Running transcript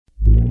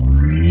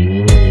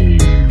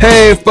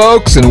Hey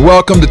folks, and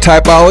welcome to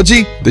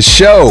Typology, the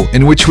show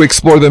in which we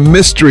explore the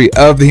mystery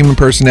of the human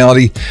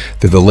personality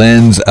through the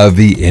lens of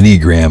the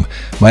Enneagram.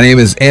 My name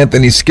is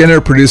Anthony Skinner,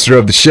 producer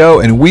of the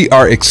show, and we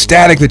are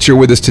ecstatic that you're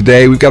with us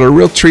today. We've got a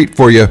real treat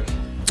for you.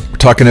 We're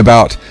talking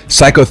about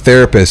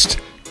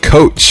psychotherapist,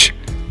 coach,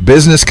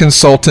 business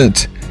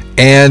consultant,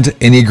 and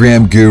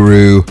Enneagram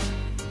guru,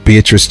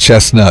 Beatrice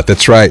Chestnut.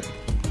 That's right.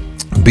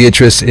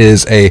 Beatrice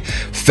is a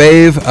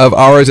fave of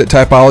ours at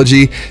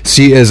Typology.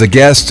 She is a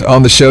guest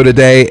on the show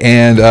today,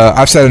 and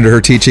I've sat under her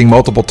teaching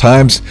multiple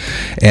times,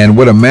 and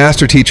what a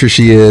master teacher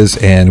she is,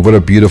 and what a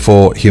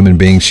beautiful human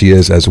being she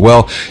is as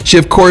well. She,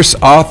 of course,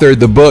 authored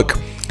the book,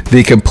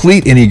 The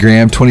Complete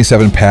Enneagram,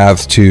 27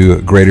 Paths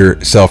to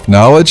Greater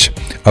Self-Knowledge,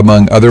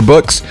 among other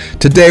books.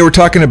 Today we're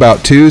talking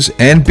about twos,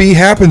 and B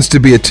happens to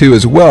be a two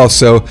as well,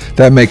 so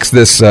that makes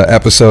this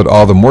episode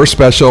all the more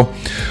special.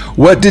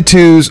 What do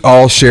twos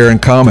all share in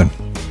common?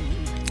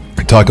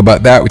 We talk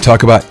about that. We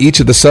talk about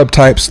each of the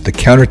subtypes, the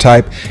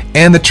countertype,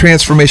 and the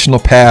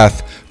transformational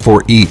path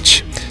for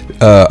each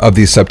of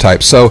these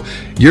subtypes. So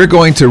you're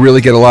going to really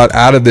get a lot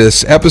out of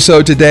this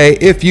episode today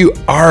if you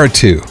are a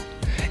two,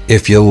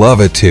 if you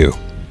love a two,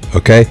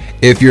 okay?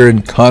 If you're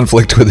in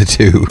conflict with a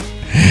two,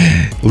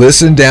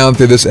 listen down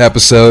through this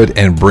episode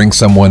and bring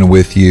someone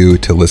with you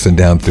to listen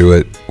down through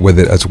it with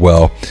it as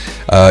well.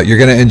 You're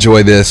going to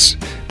enjoy this.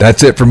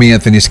 That's it for me,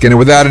 Anthony Skinner.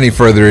 Without any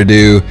further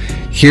ado,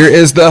 here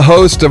is the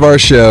host of our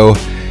show,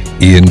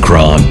 Ian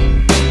Cron.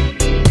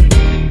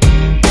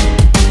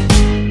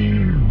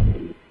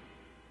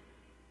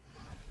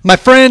 My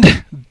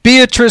friend,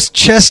 Beatrice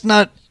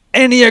Chestnut,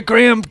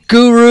 Enneagram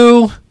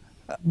guru.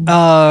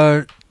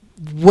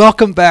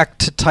 Welcome back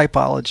to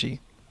Typology.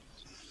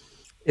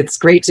 It's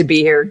great to be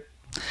here.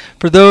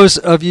 For those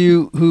of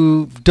you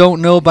who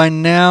don't know by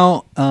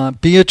now,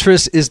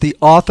 Beatrice is the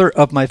author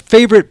of my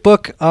favorite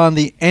book on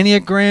the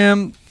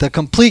Enneagram, The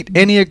Complete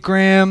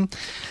Enneagram.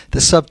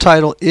 The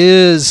subtitle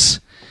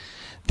is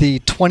The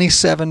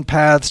 27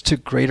 Paths to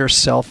Greater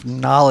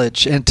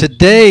Self-Knowledge. And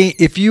today,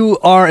 if you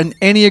are an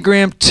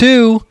Enneagram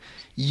 2,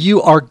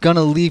 you are going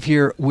to leave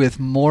here with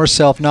more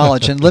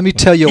self-knowledge. And let me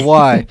tell you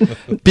why.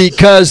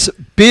 Because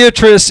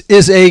Beatrice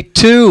is a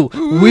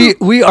 2.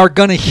 We are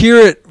going to hear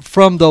it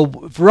from I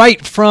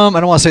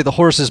don't want to say the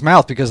horse's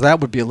mouth because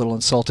that would be a little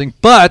insulting,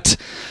 but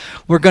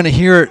we're going to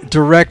hear it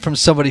direct from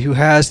somebody who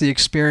has the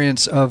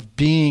experience of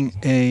being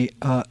an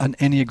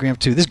Enneagram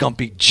 2. This is going to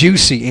be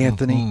juicy,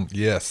 Anthony. Mm-hmm.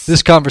 Yes.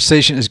 This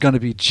conversation is going to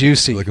be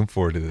juicy. Looking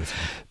forward to this.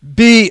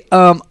 B,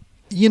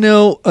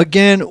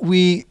 again,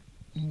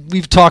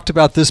 we've talked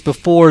about this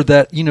before,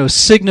 that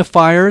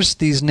signifiers,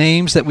 these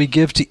names that we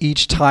give to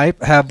each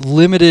type, have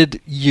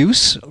limited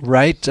use,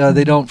 right?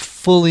 They don't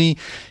fully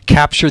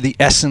capture the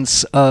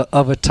essence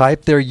of a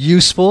type. They're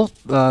useful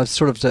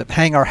sort of to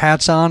hang our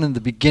hats on in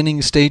the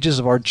beginning stages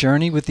of our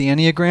journey with the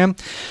Enneagram.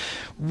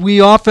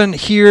 We often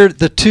hear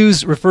the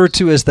twos referred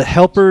to as the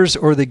helpers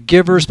or the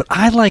givers, but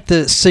I like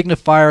the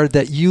signifier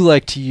that you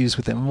like to use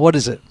with them. What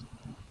is it?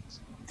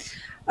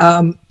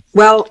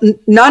 Well,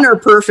 none are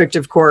perfect,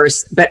 of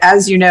course, but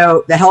as you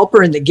know, the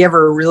helper and the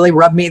giver really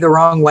rub me the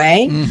wrong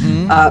way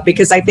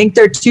because I think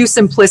they're too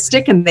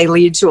simplistic and they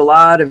lead to a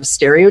lot of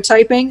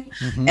stereotyping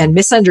and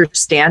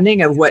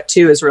misunderstanding of what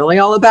two is really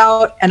all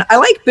about. And I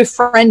like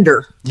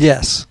befriender.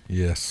 Yes.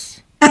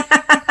 Yes.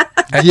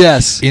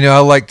 Yes. I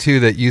like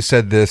too that you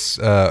said this,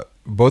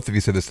 both of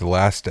you said this the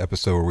last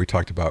episode where we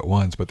talked about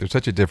ones, but there's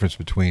such a difference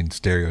between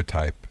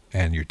stereotype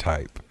and your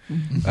type.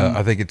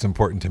 I think it's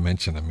important to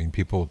mention. I mean,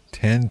 people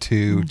tend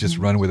to just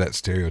run with that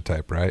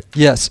stereotype, right?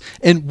 Yes.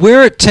 And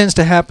where it tends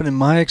to happen in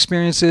my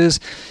experiences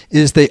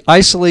is they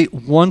isolate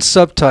one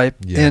subtype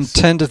and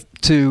tend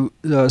to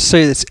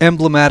say it's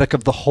emblematic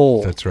of the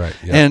whole. That's right.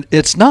 Yeah. And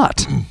it's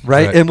not,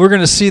 right? And we're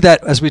going to see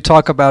that as we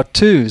talk about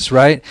twos,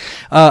 right?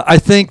 I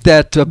think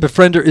that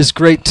befriender is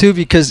great too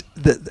because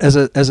as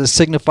a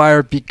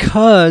signifier,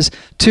 because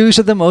twos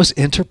are the most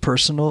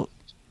interpersonal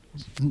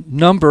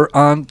number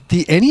on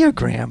the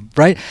Enneagram,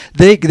 right?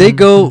 They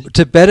go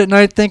to bed at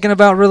night thinking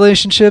about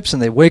relationships,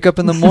 and they wake up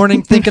in the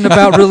morning thinking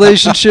about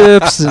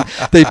relationships, and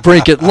they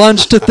break at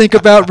lunch to think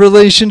about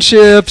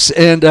relationships,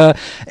 and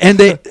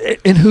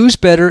who's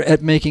better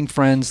at making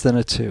friends than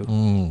a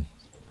two?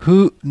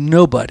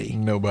 Nobody.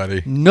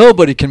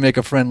 Nobody can make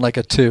a friend like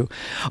a two.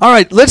 All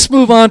right, let's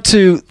move on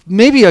to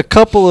maybe a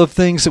couple of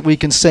things that we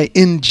can say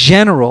in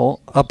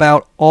general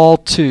about all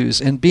twos.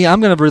 And B,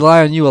 I'm going to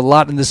rely on you a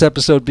lot in this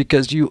episode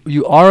because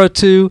you are a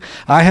two.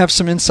 I have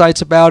some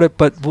insights about it,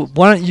 but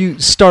why don't you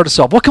start us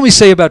off? What can we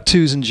say about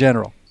twos in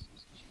general?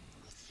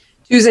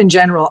 Twos in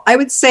general, I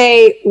would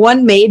say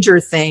one major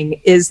thing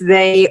is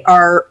they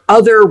are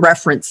other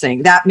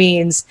referencing. That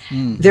means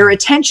their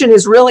attention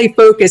is really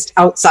focused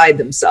outside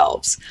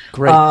themselves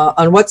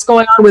on what's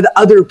going on with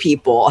other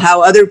people,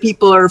 how other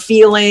people are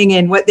feeling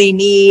and what they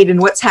need and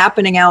what's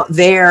happening out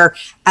there,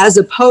 as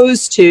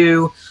opposed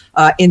to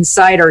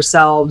inside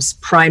ourselves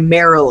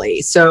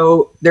primarily.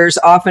 So there's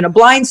often a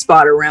blind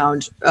spot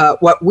around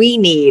what we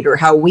need or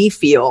how we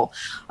feel.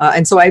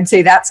 And so I'd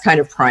say that's kind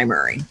of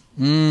primary.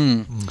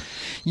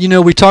 You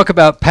know, we talk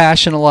about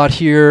passion a lot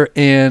here,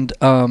 and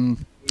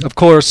of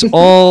course,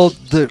 all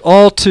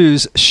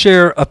twos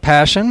share a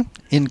passion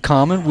in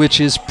common,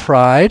 which is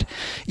pride.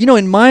 You know,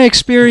 in my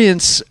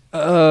experience,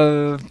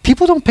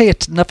 people don't pay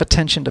enough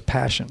attention to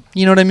passion.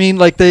 You know what I mean?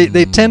 Like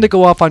they tend to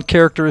go off on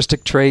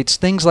characteristic traits,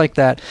 things like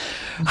that.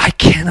 I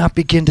cannot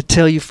begin to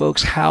tell you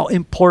folks how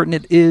important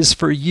it is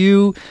for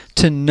you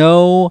to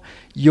know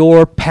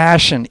your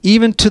passion,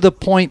 even to the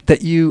point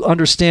that you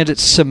understand it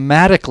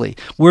somatically,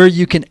 where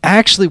you can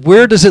actually,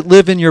 where does it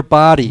live in your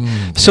body,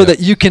 so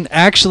that you can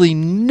actually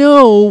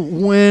know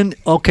when,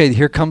 okay,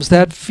 here comes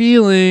that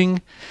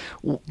feeling.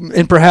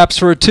 And perhaps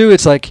for a two,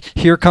 it's like,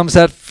 here comes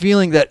that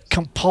feeling, that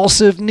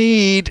compulsive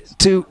need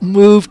to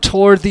move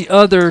toward the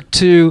other,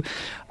 to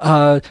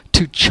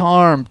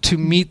charm, to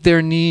meet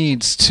their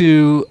needs,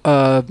 to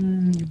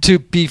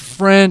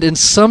befriend, and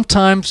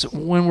sometimes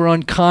when we're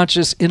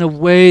unconscious, in a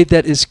way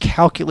that is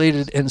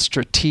calculated and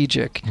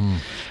strategic.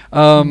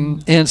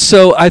 And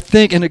so I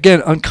think, and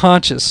again,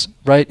 unconscious,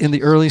 right, in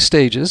the early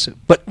stages,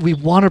 but we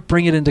want to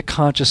bring it into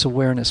conscious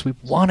awareness. We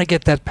want to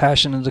get that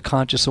passion into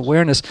conscious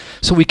awareness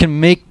so we can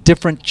make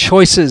different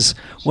choices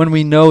when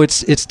we know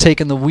it's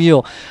taken the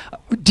wheel.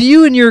 Do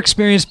you, in your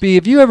experience, B,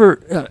 have you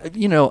ever,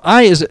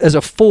 I as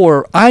a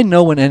 4, I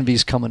know when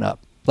envy's coming up.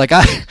 Like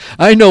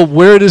I know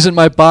where it is in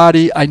my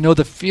body. I know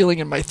the feeling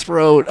in my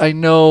throat. I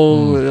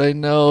know.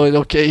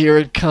 Okay, here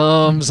it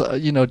comes.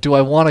 Do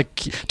I want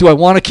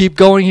to keep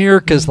going here?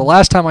 Because the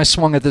last time I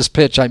swung at this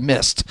pitch, I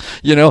missed.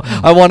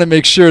 I want to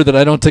make sure that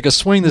I don't take a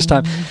swing this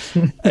time.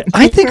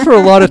 I think for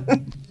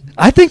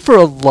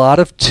a lot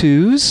of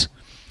twos,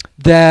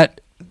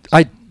 that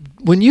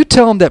when you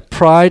tell them that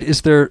pride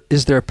is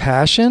their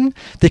passion,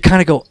 they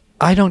kind of go,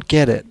 I don't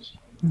get it.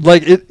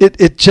 Like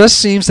it just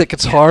seems like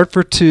it's hard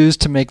for twos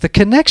to make the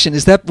connection.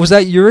 Was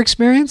that your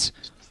experience?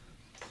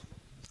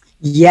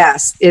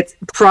 Yes,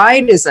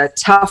 pride is a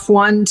tough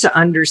one to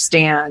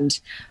understand,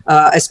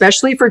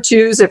 especially for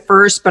twos at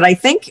first. But I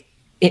think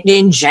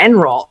in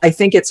general, I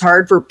think it's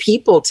hard for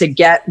people to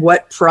get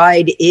what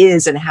pride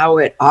is and how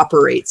it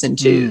operates in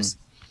twos.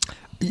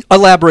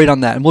 Elaborate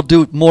on that, and we'll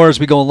do more as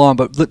we go along.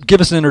 But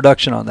give us an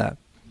introduction on that.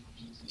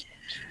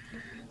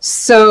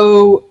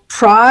 So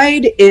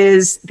pride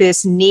is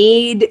this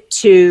need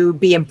to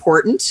be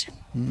important,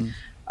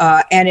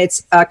 and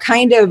it's a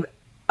kind of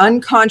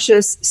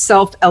unconscious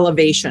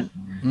self-elevation.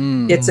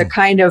 It's a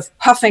kind of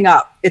puffing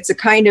up. It's a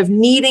kind of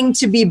needing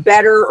to be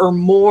better or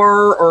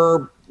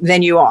more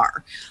than you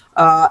are.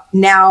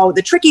 Now,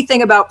 the tricky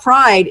thing about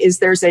pride is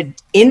there's an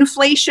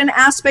inflation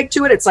aspect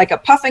to it. It's like a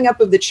puffing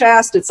up of the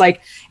chest. It's like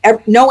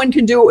no one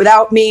can do it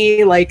without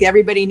me. Like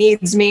everybody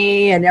needs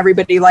me and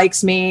everybody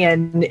likes me.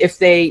 And if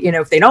they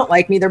don't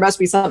like me, there must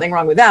be something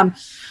wrong with them.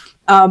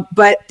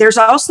 But there's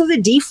also the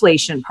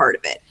deflation part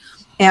of it.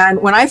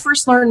 And when I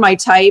first learned my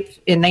type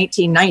in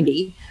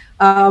 1990,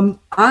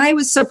 I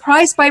was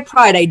surprised by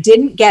pride. I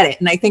didn't get it.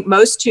 And I think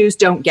most twos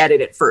don't get it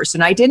at first.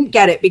 And I didn't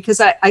get it because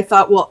I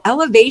thought, well,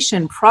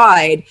 elevation,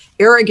 pride,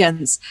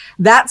 arrogance,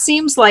 that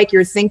seems like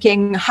you're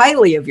thinking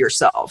highly of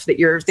yourself, that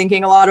you're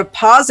thinking a lot of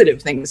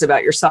positive things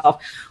about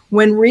yourself.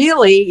 When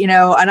really, and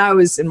I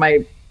was in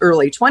my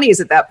early 20s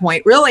at that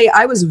point, really,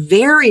 I was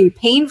very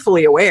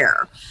painfully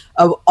aware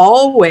of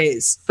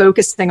always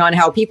focusing on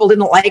how people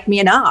didn't like me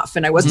enough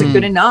and I wasn't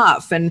good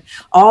enough, and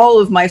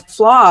all of my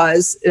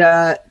flaws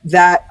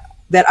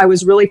that I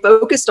was really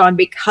focused on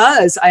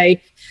because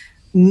I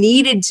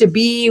needed to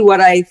be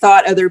what I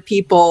thought other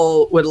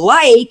people would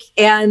like,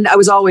 and I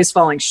was always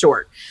falling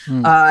short.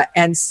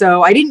 And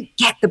so I didn't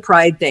get the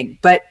pride thing,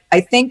 but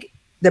I think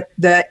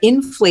the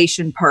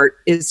inflation part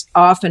is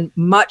often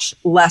much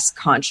less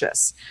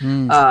conscious,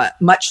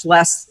 much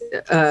less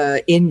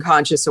in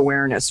conscious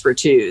awareness for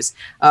twos.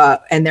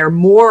 And they're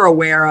more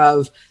aware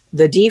of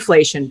the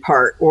deflation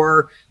part,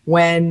 or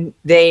when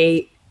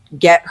they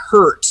get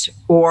hurt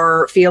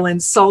or feel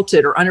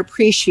insulted or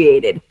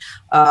unappreciated.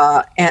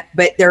 But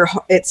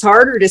it's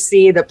harder to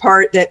see the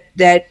part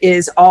that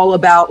is all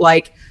about,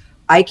 like,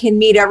 I can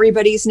meet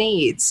everybody's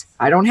needs.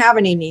 I don't have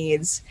any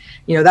needs.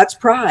 That's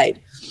pride.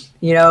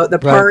 The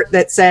part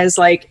that says,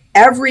 like,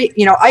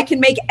 I can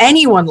make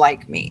anyone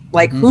like me.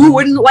 Like, who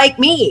wouldn't like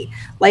me?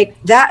 Like,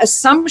 that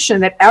assumption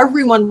that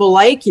everyone will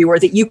like you, or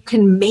that you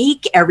can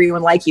make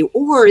everyone like you,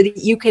 or that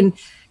you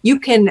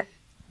can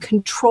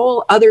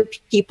control other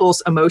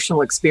people's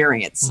emotional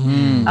experience.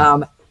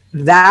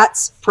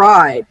 That's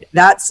pride.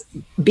 That's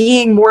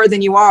being more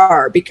than you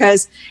are.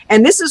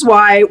 And this is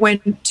why when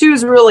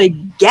twos really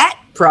get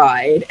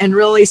pride and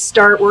really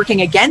start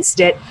working against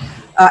it,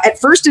 at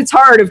first it's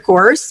hard, of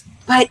course,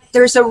 but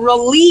there's a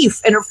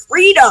relief and a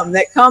freedom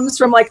that comes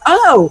from, like,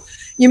 oh,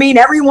 you mean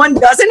everyone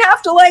doesn't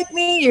have to like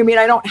me? You mean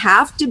I don't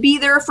have to be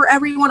there for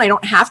everyone? I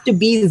don't have to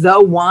be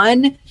the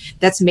one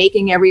that's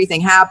making everything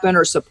happen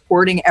or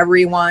supporting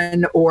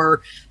everyone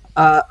or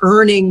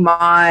earning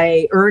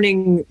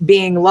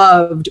being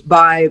loved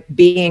by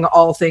being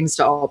all things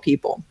to all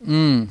people.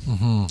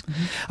 Mm-hmm.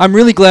 I'm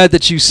really glad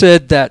that you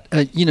said that.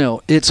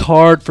 It's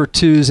hard for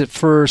twos at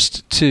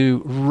first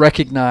to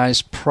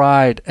recognize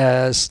pride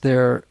as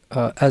their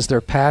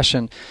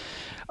passion.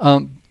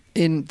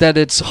 In that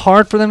it's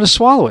hard for them to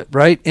swallow it,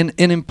 right? And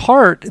in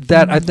part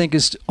that I think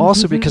is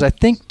also because I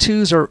think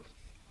twos are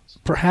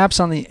perhaps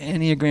on the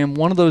Enneagram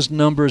one of those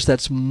numbers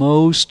that's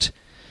most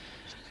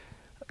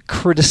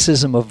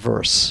criticism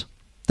averse.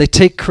 They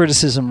take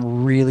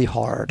criticism really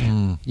hard,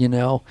 and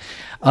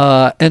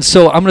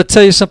so I'm going to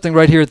tell you something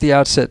right here at the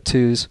outset,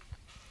 twos.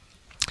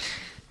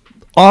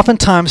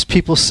 Oftentimes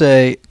people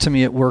say to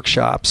me at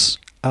workshops,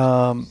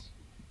 the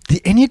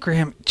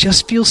Enneagram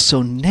just feels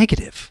so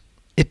negative.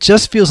 It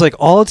just feels like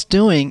all it's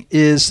doing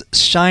is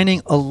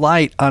shining a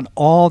light on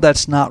all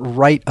that's not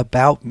right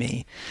about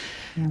me.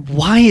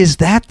 Why is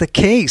that the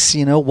case?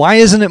 Why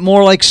isn't it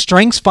more like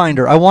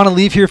StrengthsFinder? I want to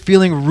leave here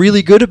feeling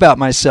really good about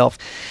myself.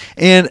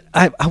 And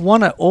I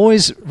want to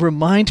always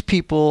remind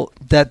people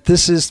that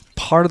this is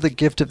part of the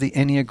gift of the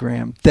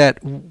Enneagram, that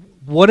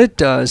what it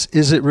does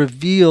is it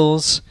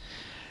reveals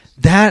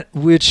that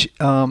which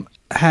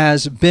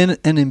has been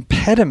an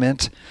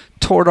impediment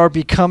toward our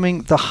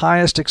becoming the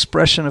highest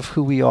expression of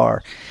who we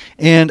are.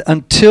 And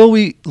until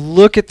we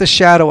look at the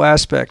shadow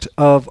aspect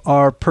of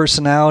our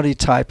personality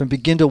type and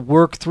begin to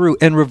work through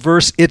and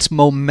reverse its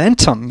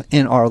momentum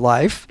in our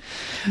life,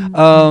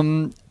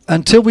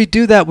 until we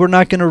do that, we're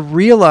not going to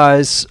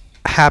realize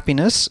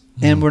happiness,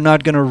 and we're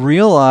not going to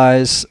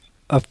realize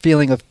a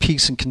feeling of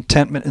peace and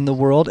contentment in the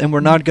world, and we're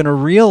not going to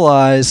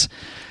realize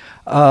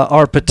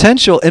our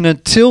potential. And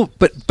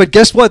but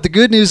guess what? The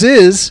good news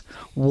is,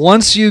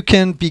 once you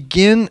can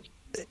begin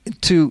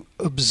to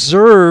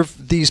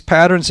observe these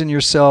patterns in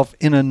yourself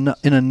in a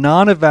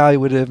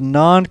non-evaluative,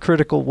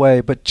 non-critical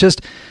way, but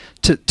just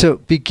to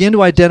begin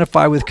to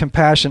identify with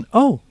compassion,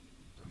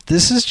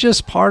 this is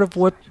just part of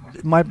what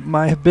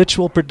my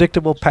habitual,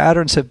 predictable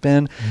patterns have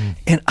been,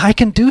 and I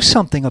can do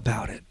something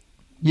about it.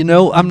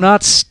 I'm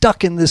not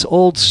stuck in this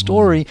old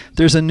story.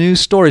 There's a new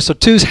story. So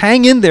twos,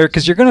 hang in there,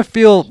 because you're going to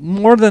feel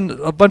more than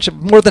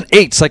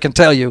eights, I can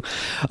tell you.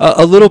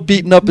 A little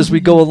beaten up as we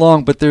go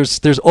along, but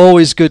there's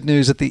always good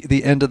news at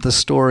the end of the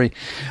story.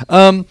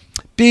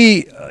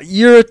 B,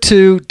 you're a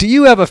two. Do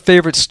you have a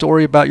favorite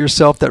story about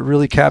yourself that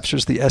really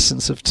captures the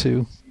essence of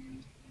two?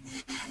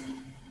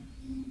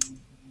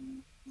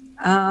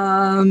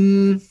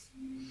 I'm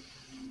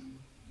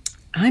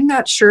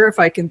not sure if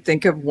I can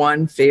think of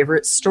one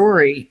favorite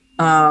story.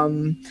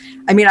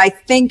 I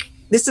think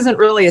this isn't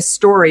really a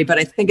story, but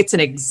I think it's an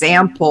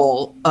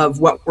example of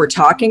what we're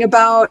talking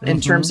about in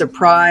terms of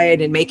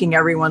pride and making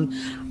everyone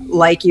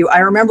like you. I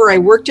remember I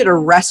worked at a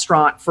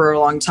restaurant for a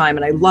long time,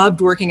 and I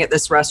loved working at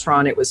this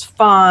restaurant. It was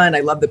fun.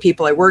 I loved the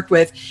people I worked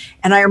with.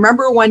 And I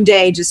remember one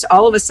day just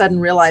all of a sudden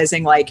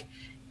realizing, like,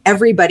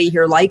 everybody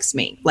here likes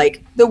me.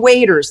 Like, the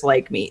waiters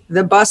like me,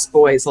 the bus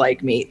boys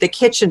like me, the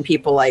kitchen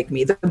people like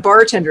me, the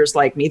bartenders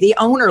like me, the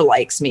owner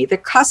likes me, the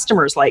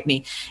customers like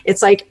me.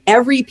 It's like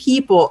every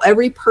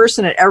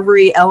person at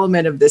every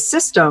element of the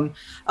system,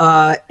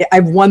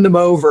 I've won them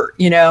over.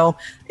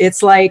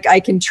 It's like I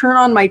can turn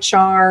on my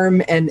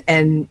charm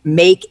and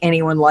make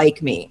anyone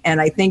like me.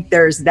 And I think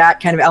there's that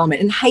kind of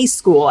element. In high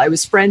school, I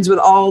was friends with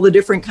all the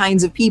different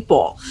kinds of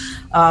people.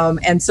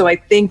 And so I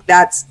think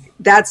that's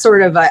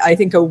sort of, I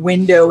think, a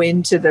window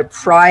into the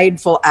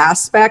prideful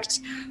aspect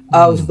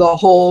of the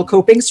whole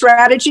coping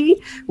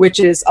strategy, which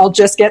is, I'll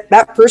just get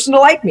that person to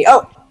like me.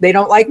 Oh, they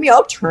don't like me.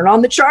 I'll turn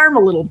on the charm a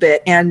little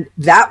bit, and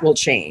that will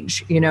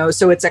change,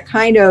 So it's a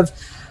kind of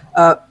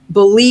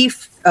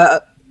belief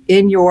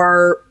in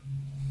your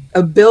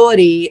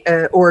ability,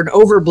 or an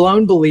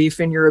overblown belief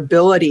in your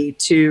ability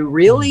to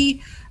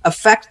really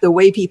affect the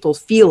way people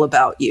feel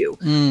about you.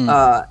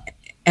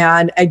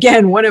 And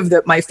again, one of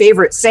my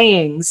favorite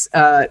sayings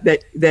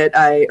that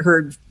I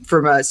heard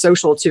from a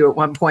social two at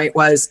one point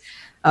was,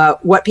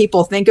 what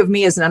people think of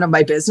me is none of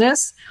my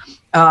business.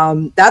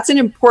 That's an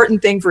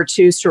important thing for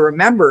twos to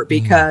remember,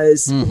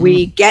 because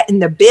we get in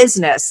the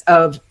business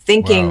of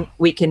thinking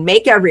we can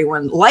make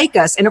everyone like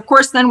us. And of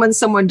course, then when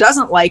someone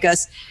doesn't like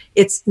us,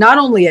 it's not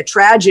only a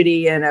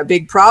tragedy and a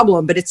big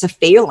problem, but it's a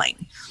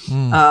failing,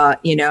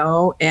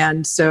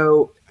 and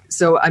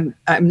so I'm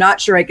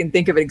not sure I can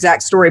think of an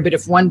exact story, but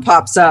if one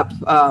pops up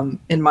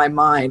in my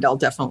mind, I'll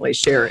definitely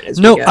share it as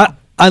we go.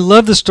 I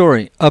love the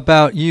story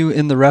about you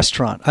in the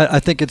restaurant. I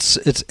think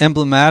it's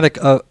emblematic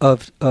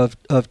of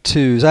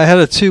twos. I had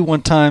a two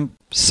one time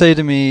say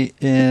to me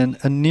in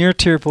a near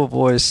tearful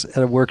voice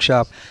at a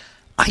workshop,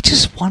 "I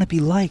just want to be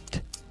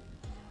liked."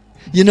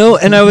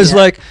 And I was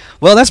like,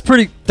 well, that's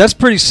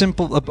pretty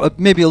simple,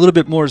 maybe a little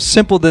bit more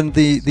simple than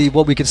the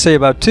what we could say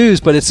about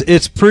twos, but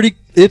it's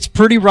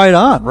pretty right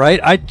on, right?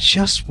 I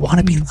just want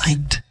to be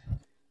liked.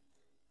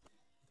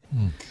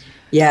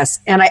 Yes.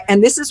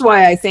 And this is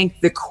why I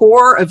think the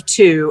core of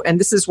two, and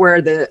this is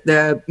where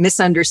the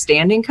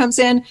misunderstanding comes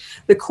in.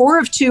 The core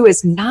of two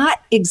is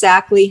not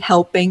exactly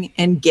helping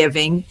and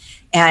giving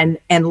and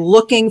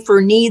looking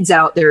for needs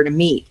out there to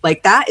meet.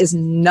 Like, that is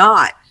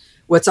not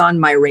what's on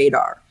my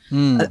radar.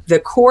 The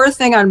core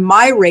thing on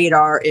my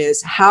radar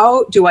is,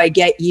 how do I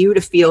get you to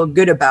feel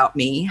good about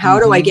me? How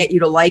do I get you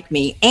to like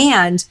me?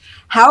 And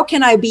how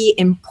can I be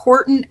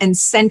important and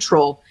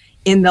central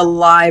in the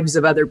lives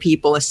of other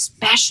people,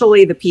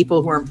 especially the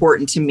people who are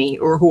important to me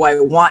or who I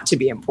want to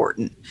be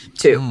important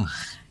to?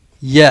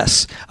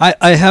 Yes.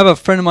 I have a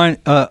friend of mine,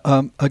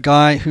 a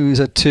guy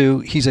who's a 2.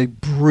 He's a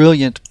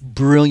brilliant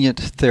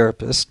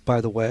therapist,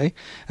 by the way,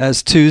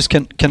 as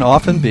 2s can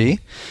often be.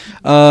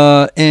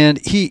 And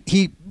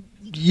he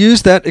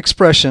used that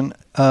expression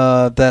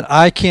that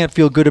I can't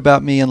feel good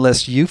about me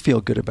unless you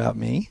feel good about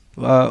me,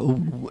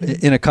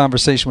 in a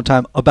conversation one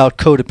time about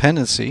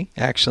codependency,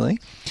 actually.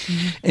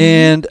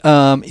 And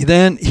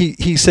then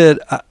he said,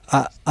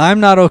 I'm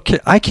not okay.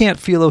 I can't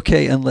feel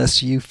okay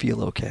unless you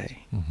feel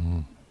okay.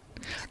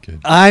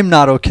 Good. I'm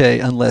not okay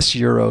unless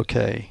you're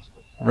okay,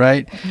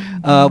 right?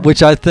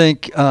 Which I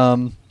think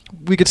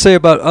we could say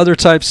about other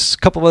types, a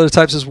couple of other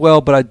types as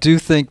well, but I do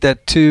think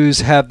that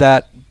 2s have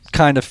that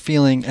kind of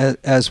feeling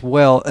as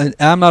well. And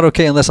I'm not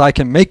okay unless I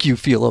can make you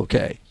feel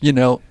okay,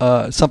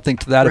 something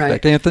to that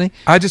effect. Anthony?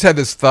 I just had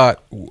this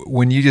thought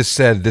when you just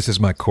said, this is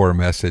my core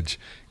message.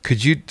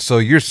 So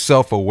you're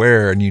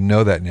self-aware and you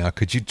know that now.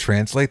 Could you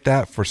translate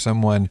that for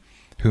someone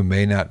who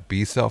may not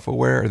be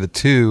self-aware? Or the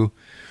 2,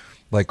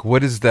 like,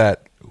 what is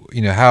that,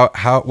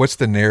 what's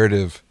the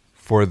narrative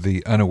for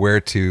the unaware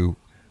to,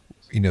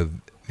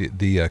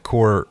 the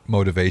core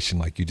motivation,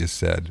 like you just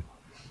said?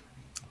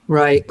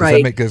 Right.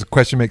 Does the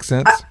question make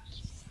sense?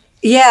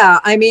 Yeah.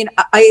 I mean,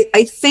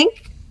 I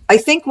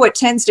think what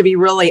tends to be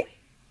really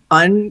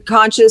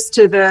unconscious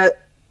to the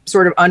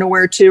sort of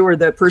unaware 2, or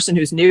the person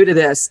who's new to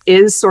this,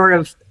 is sort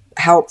of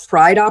how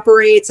pride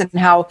operates and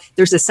how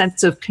there's a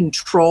sense of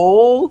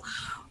control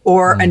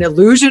or an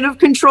illusion of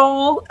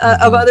control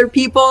of other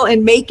people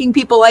and making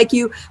people like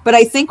you. But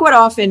I think what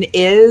often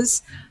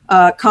is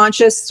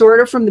conscious sort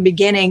of from the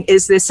beginning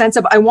is this sense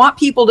of, I want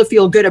people to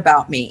feel good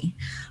about me.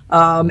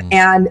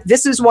 And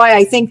this is why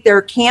I think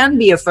there can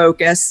be a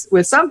focus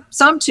with some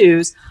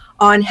 2s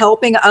on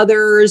helping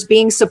others,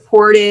 being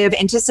supportive,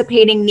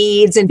 anticipating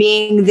needs, and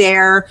being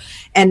there.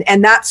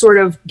 And that sort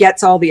of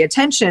gets all the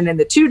attention in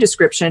the 2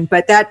 description.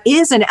 But that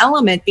is an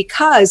element,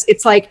 because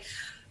it's like,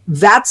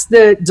 that's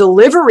the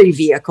delivery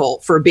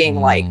vehicle for being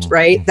liked,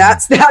 right?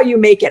 That's how you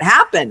make it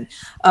happen.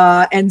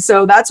 And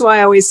so that's why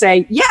I always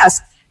say, yes,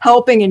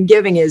 helping and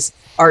giving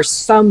are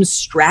some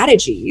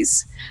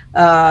strategies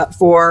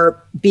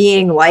for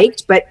being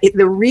liked, but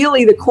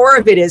the core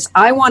of it is,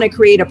 I want to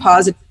create a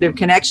positive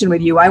connection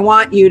with you. I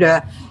want you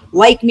to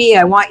like me.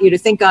 I want you to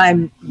think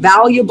I'm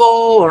valuable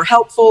or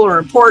helpful or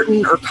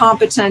important or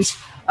competent,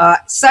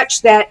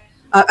 such that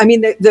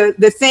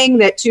the thing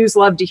that 2s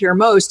love to hear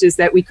most is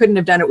that we couldn't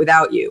have done it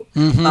without you,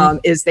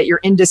 is that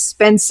you're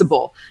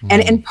indispensable.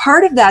 And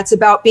part of that's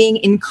about being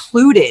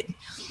included.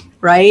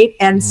 Right.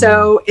 And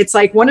so it's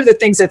like, one of the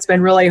things that's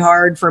been really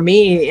hard for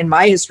me in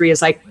my history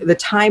is like the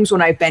times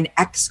when I've been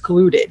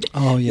excluded,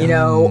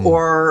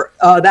 or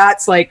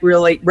that's like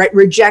really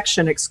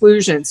rejection,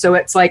 exclusion. So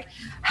it's like,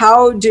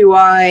 how do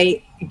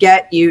I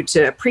get you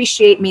to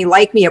appreciate me,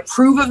 like me,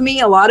 approve of me?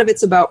 A lot of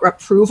it's about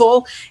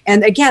approval.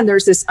 And again,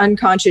 there's this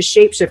unconscious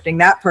shape shifting.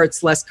 That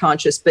part's less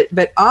conscious,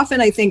 but often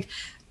I think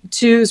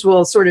 2s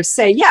will sort of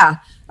say,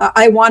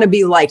 I want to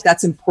be liked.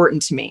 That's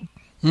important to me.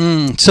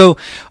 So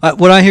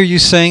what I hear you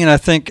saying, and I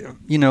think,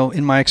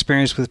 in my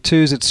experience with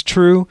 2s, it's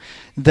true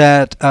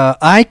that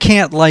I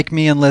can't like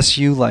me unless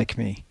you like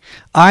me.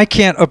 I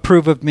can't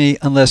approve of me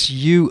unless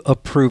you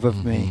approve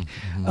of me.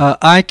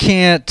 I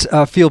can't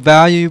feel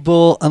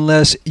valuable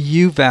unless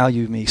you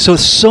value me.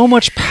 So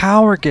much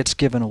power gets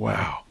given away.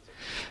 Wow.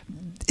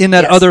 In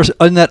that other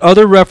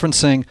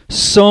referencing,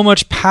 so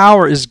much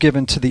power is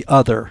given to the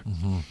other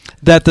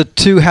that the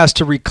 2 has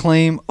to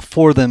reclaim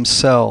for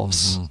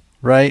themselves.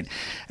 Right?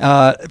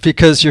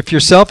 Because if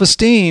your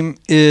self-esteem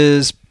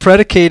is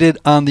predicated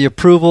on the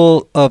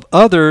approval of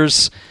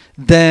others,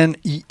 then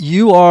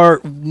you are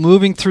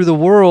moving through the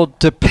world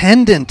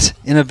dependent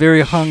in a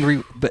very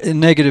hungry,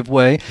 negative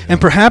way,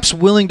 and perhaps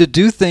willing to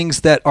do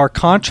things that are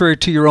contrary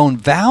to your own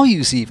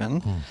values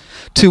even,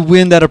 to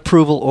win that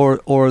approval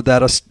or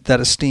that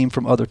esteem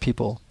from other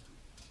people.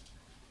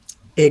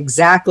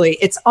 Exactly.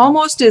 It's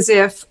almost as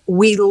if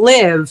we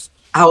live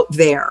out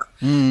there.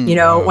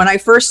 When I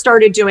first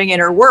started doing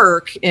inner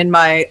work in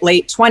my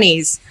late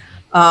 20s,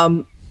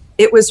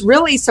 it was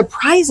really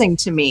surprising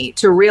to me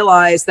to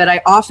realize that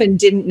I often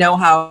didn't know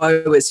how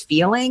I was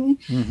feeling,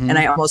 and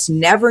I almost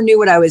never knew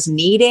what I was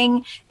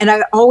needing. And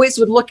I always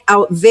would look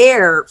out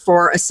there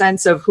for a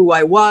sense of who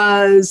I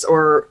was,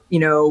 or,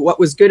 what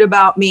was good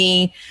about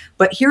me.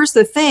 But here's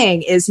the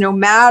thing is, no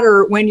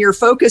matter when you're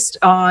focused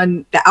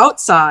on the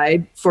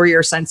outside for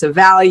your sense of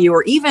value,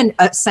 or even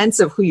a sense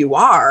of who you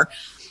are,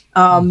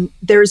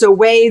 there's a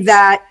way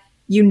that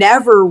you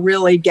never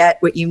really get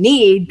what you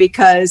need,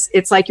 because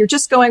it's like you're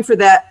just going for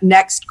that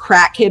next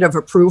crack hit of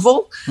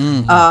approval,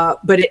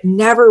 but it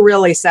never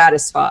really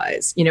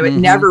satisfies. You know, it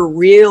never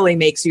really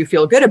makes you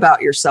feel good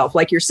about yourself.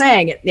 Like you're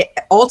saying,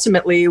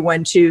 ultimately,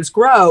 when twos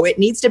grow, it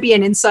needs to be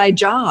an inside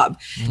job.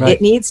 Right.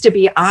 It needs to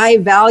be, I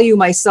value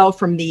myself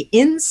from the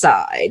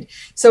inside.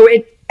 So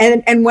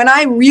And when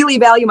I really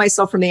value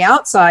myself from the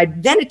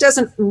outside, then it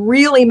doesn't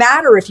really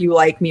matter if you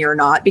like me or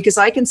not, because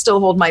I can still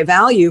hold my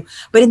value.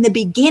 But in the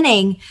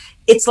beginning,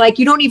 it's like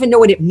you don't even know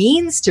what it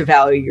means to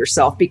value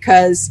yourself,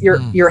 because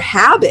your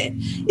habit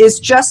is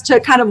just to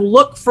kind of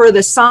look for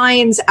the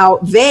signs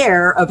out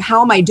there of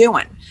how am I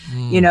doing?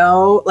 You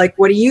know, like,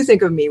 what do you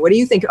think of me? What do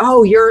you think?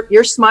 Oh,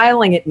 you're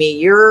smiling at me.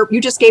 You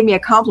just gave me a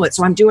compliment,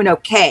 so I'm doing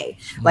okay.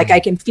 Like, I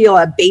can feel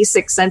a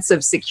basic sense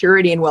of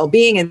security and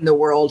well-being in the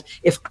world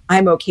if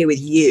I'm okay with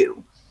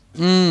you.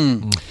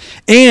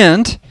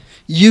 And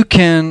you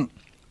can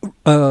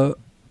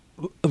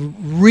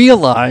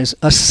realize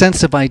a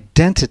sense of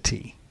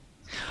identity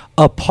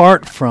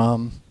apart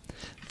from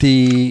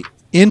the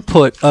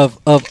input of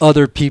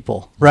other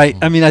people, right?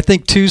 I mean, I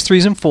think 2s,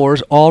 3s, and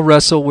 4s all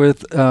wrestle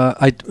with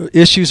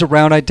issues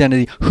around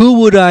identity.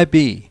 Who would I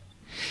be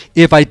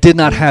if I did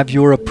not have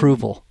your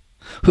approval?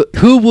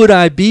 Who would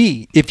I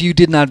be if you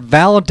did not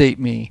validate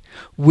me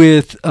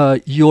with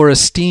your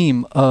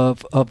esteem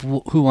of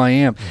who I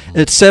am,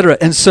 etc.?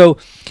 And so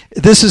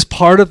this is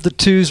part of the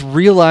 2s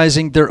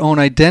realizing their own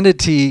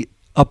identity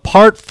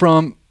apart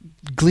from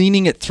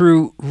gleaning it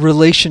through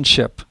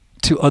relationship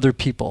to other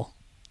people.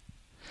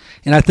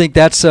 And I think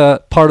that's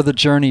part of the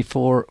journey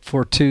for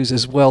 2s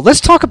as well.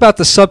 Let's talk about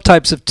the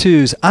subtypes of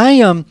 2s. I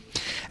am,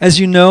 as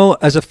you know,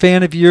 as a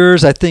fan of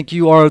yours, I think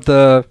you are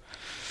the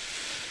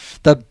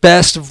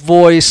best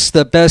voice,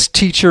 the best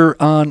teacher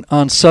on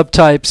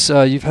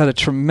subtypes. You've had a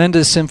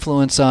tremendous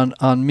influence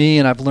on me,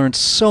 and I've learned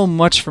so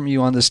much from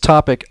you on this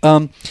topic.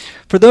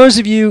 For those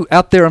of you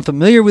out there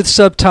unfamiliar with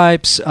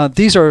subtypes,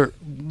 these are,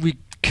 we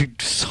could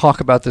talk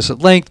about this at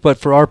length, but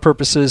for our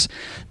purposes,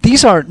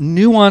 these are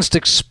nuanced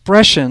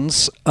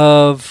expressions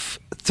of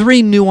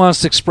 3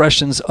 nuanced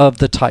expressions of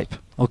the type,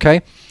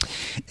 okay?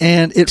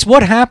 And it's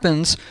what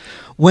happens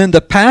when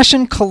the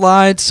passion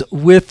collides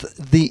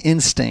with the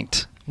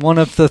instinct, one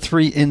of the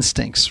 3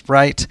 instincts,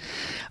 right?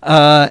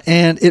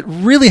 And it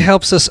really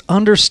helps us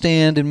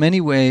understand in many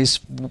ways,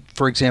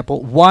 for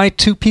example, why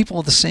 2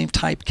 people of the same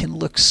type can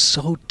look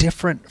so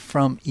different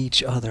from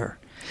each other.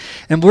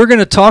 And we're going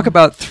to talk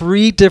about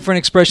 3 different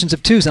expressions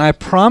of 2s, and I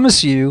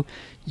promise you,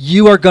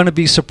 you are going to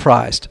be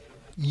surprised.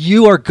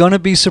 You are going to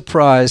be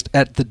surprised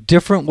at the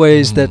different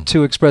ways that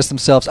 2 express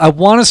themselves. I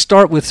want to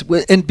start with,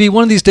 and be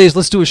one of these days,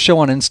 let's do a show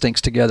on instincts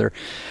together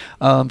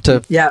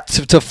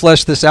to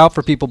flesh this out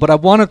for people. But I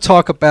want to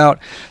talk about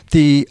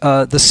the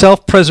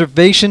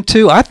self-preservation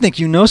 2. I think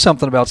you know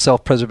something about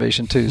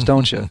self-preservation 2s,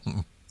 don't you?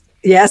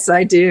 Yes,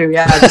 I do.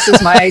 Yeah, this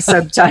is my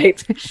subtype.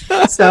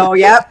 So,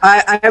 yeah,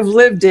 I've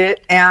lived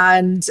it.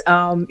 And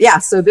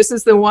so this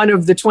is the one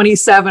of the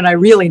 27 I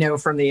really know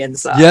from the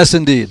inside. Yes,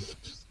 indeed.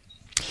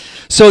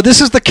 So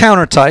this is the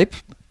counter type.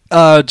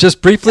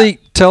 Just briefly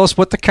tell us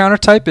what the counter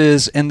type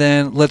is, and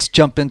then let's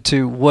jump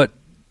into what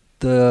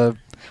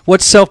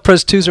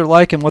self-pres 2s are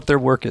like and what their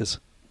work is.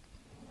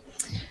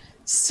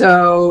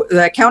 So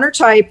the counter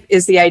type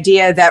is the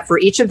idea that for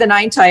each of the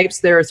 9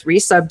 types, there are 3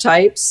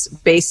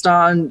 subtypes based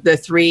on the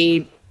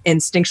 3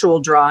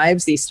 instinctual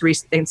drives, these 3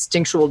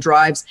 instinctual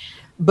drives.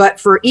 But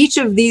for each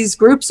of these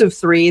groups of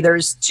 3,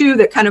 there's 2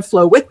 that kind of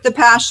flow with the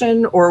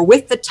passion or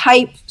with the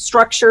type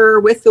structure,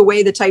 with the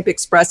way the type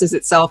expresses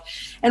itself,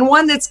 and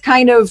one that's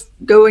kind of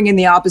going in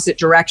the opposite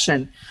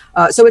direction.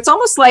 So it's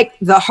almost like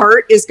the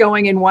heart is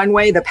going in one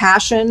way, the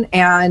passion,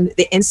 and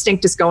the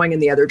instinct is going in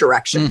the other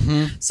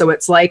direction. So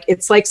it's like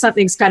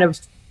something's kind of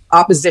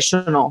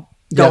oppositional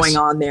going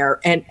on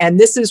there. And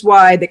this is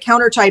why the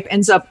counter type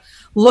ends up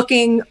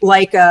looking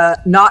like a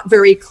not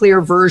very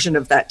clear version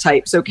of that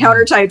type. So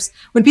counter types,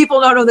 when people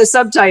don't know the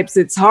subtypes,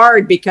 it's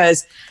hard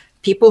because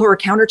people who are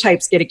counter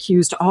types get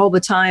accused all the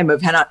time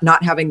of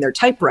not having their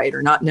type right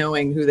or not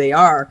knowing who they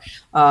are.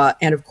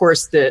 And of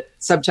course, the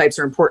subtypes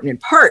are important in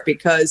part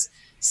because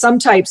some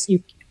types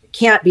you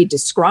can't be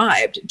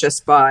described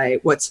just by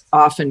what's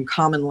often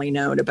commonly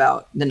known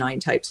about the 9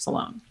 types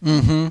alone.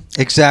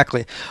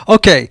 Exactly.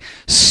 Okay,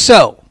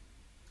 so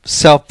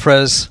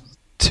self-pres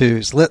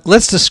 2s.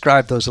 Let's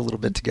describe those a little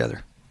bit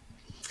together.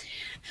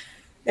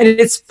 And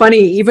it's funny,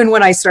 even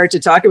when I start to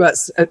talk about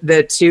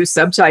the 2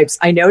 subtypes,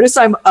 I notice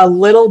I'm a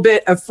little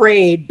bit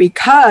afraid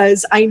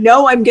because I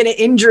know I'm going to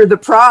injure the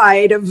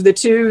pride of the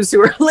 2s who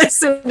are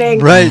listening.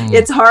 Right.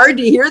 It's hard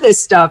to hear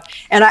this stuff.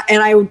 And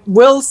I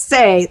will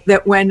say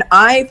that when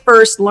I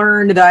first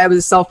learned that I was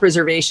a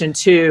self-preservation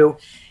 2,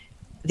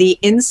 the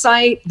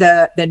insight,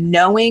 the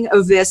knowing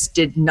of this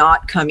did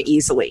not come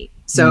easily.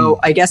 So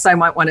I guess I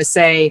might want to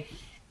say,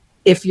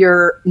 if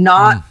you're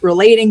not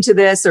relating to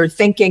this or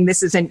thinking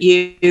this isn't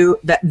you,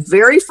 that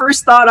very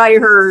first thought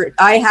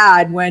I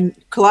had when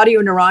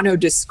Claudio Naranjo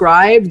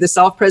described the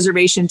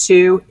self-preservation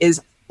 2 it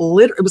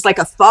was like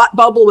a thought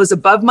bubble was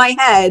above my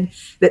head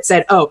that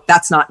said, oh,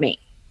 that's not me.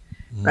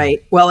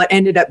 right? Well, it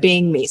ended up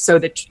being me. So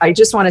that I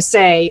just want to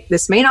say,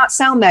 this may not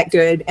sound that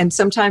good, and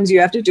sometimes you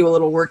have to do a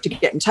little work to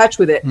get in touch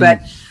with it.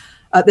 But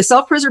the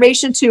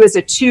self-preservation 2 is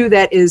a 2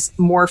 that is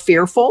more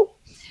fearful,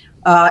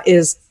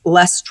 is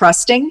less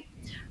trusting.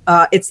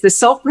 It's the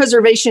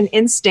self-preservation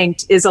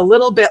instinct is a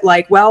little bit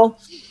like, well,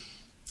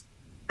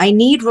 I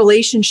need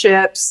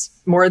relationships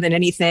more than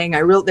anything.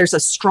 There's a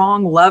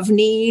strong love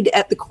need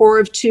at the core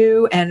of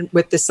 2. And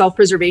with the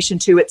self-preservation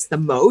 2, it's the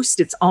most.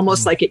 It's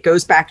almost like it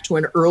goes back to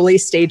an early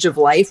stage of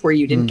life where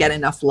you didn't get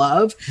enough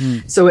love.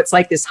 So it's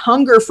like this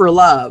hunger for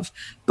love,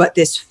 but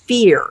this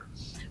fear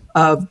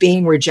of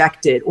being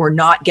rejected or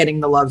not getting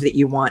the love that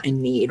you want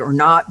and need, or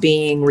not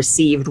being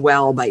received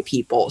well by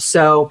people.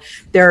 So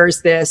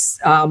there's this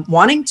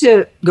wanting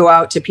to go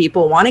out to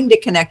people, wanting to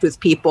connect with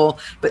people,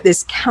 but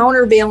this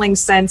countervailing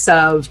sense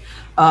of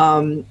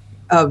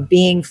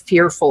being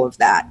fearful of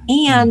that,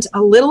 and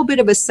a little bit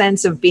of a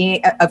sense of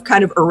being of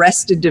kind of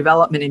arrested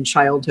development in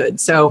childhood.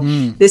 So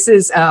this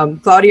is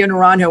Claudio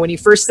Naranjo, when he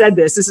first said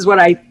this is what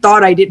I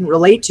thought I didn't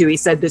relate to. He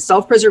said the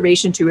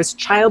self-preservation 2 is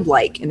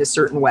childlike in a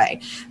certain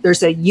way.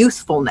 There's a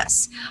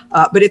youthfulness,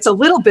 but it's a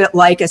little bit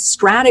like a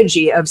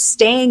strategy of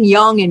staying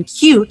young and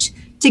cute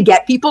to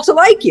get people to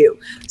like you.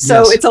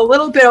 So it's a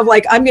little bit of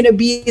like, I'm going to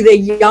be the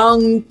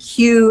young,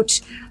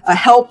 cute,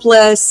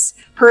 helpless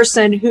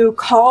person who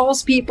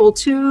calls people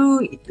to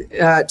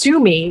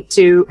me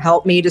to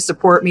help me, to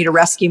support me, to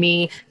rescue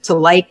me, to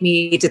like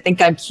me, to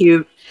think I'm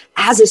cute,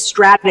 as a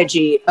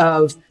strategy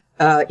of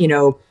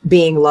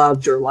being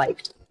loved or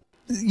liked.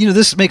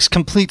 This makes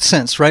complete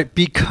sense, right?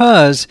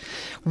 Because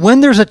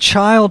when there's a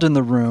child in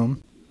the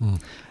room,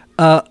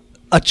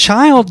 a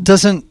child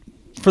doesn't,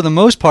 for the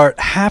most part,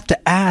 have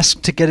to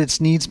ask to get its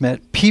needs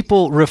met.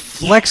 People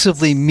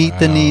reflexively meet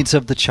the needs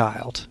of the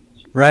child.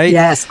 Right?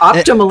 Yes,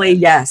 optimally,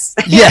 yes.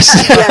 Yes.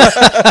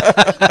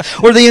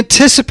 Or they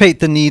anticipate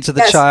the needs of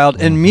the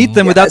child and meet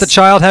them without the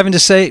child having to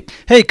say,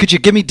 hey, could you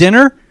give me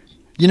dinner?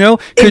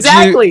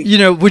 Exactly.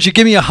 Would you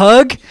give me a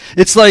hug?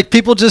 It's like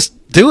people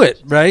just do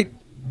it, right?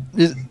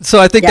 So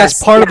I think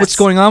that's part of what's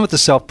going on with the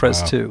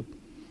self-pres too.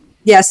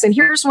 Yes, and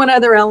here's one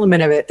other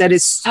element of it that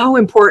is so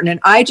important. And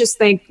I just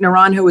think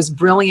Naranjo was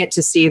brilliant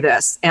to see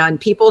this,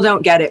 and people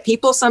don't get it.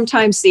 People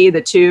sometimes see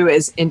the 2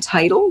 as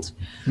entitled,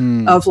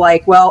 of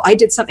like, well, I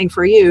did something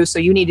for you, so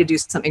you need to do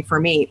something for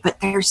me. But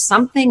there's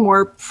something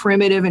more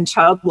primitive and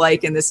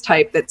childlike in this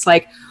type that's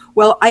like,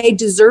 well, I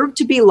deserve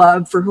to be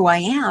loved for who I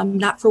am,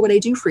 not for what I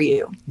do for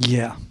you.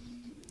 Yeah.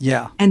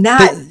 Yeah. And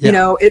that,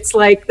 it's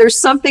like, there's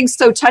something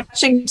so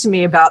touching to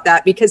me about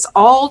that, because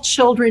all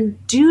children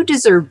do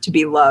deserve to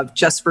be loved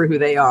just for who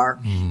they are,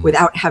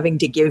 without having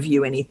to give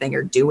you anything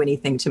or do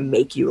anything to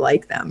make you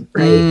like them.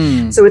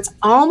 Right. So it's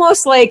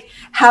almost like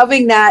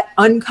having that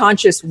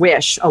unconscious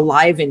wish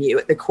alive in you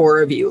at the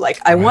core of you. Like,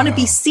 I want to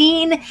be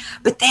seen,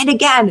 but then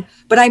again,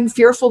 but I'm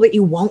fearful that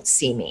you won't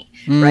see me.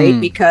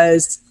 Right.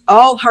 Because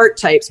all heart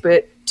types,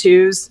 but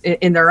 2s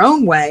in their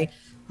own way,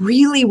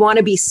 really want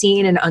to be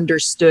seen and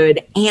understood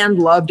and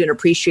loved and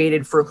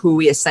appreciated for who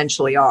we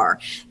essentially are.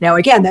 Now,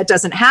 again, that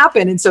doesn't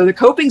happen. And so the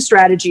coping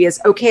strategy is,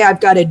 okay,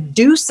 I've got to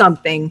do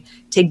something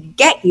to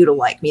get you to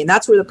like me. And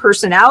that's where the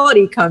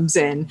personality comes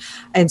in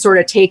and sort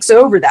of takes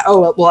over that.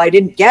 Oh, well, I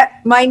didn't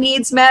get my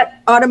needs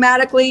met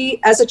automatically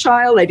as a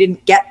child. I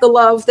didn't get the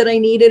love that I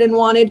needed and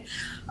wanted.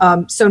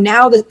 So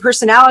now the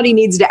personality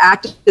needs to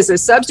act as a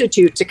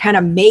substitute to kind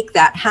of make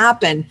that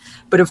happen.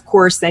 But of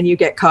course, then you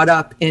get caught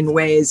up in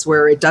ways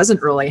where it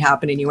doesn't really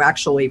happen, and you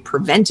actually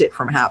prevent it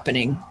from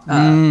happening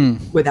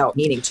without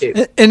meaning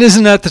to. And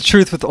isn't that the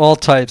truth with all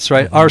types,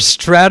 right? Our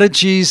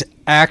strategies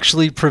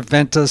actually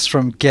prevent us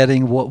from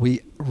getting what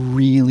we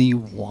really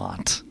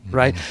want,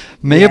 right?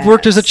 May have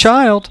worked as a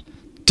child,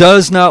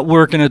 does not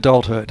work in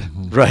adulthood,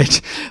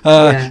 right?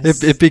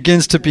 It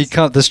begins to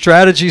become, the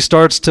strategy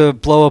starts to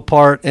blow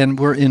apart, and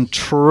we're in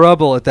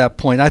trouble at that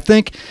point. I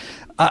think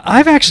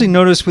I've actually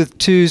noticed with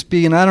 2s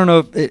being, I don't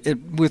know,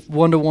 with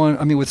one-to-one,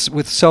 I mean,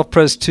 with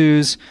self-pres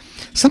 2s,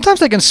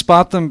 sometimes I can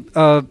spot them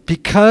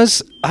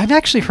because I've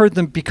actually heard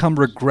them become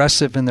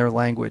regressive in their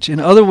language. In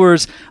other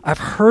words, I've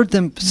heard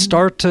them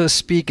start to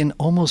speak in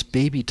almost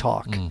baby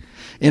talk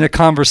in a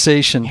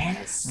conversation,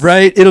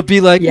 right? It'll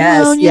be like,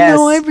 I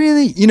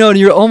really, and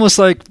you're almost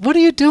like, what are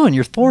you doing?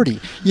 You're 40.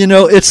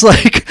 It's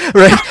like,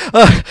 right?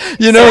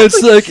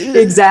 It's like,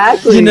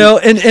 exactly.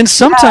 And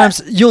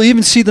sometimes you'll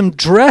even see them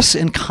dress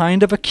in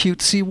kind of a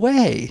cutesy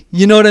way.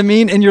 You know what I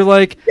mean? And you're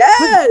like,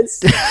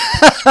 yes.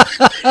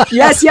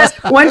 Yes.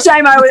 One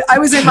time I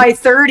was in my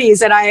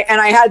 30s and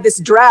I had this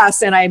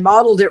dress and I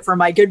modeled it for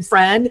my good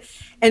friend.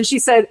 And she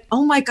said,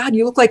 "Oh my God,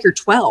 you look like you're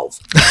 12."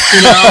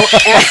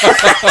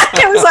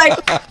 It was like,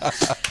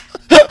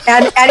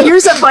 and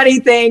here's a funny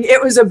thing. It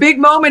was a big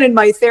moment in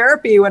my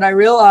therapy when I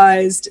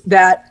realized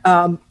that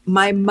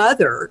my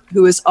mother,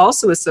 who is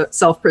also a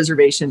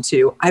self-preservation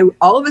 2, I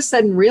all of a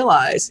sudden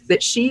realized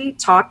that she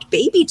talked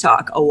baby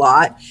talk a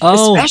lot,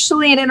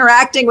 especially in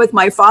interacting with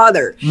my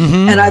father.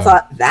 And I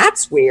thought,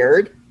 that's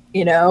weird.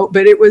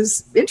 But it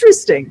was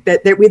interesting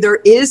that there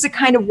is a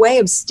kind of way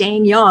of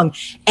staying young.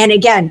 And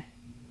again,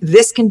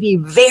 this can be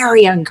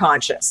very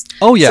unconscious.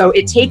 Oh yeah. So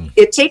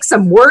it takes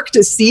some work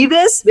to see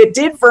this. It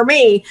did for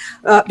me,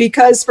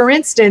 because, for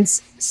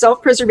instance,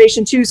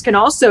 self-preservation twos can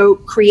also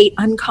create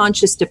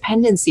unconscious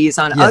dependencies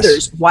on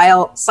others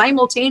while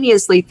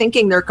simultaneously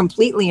thinking they're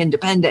completely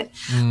independent.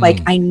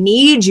 Like, I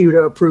need you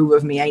to approve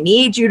of me. I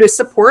need you to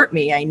support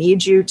me. I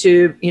need you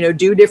to,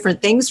 do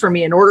different things for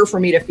me in order for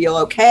me to feel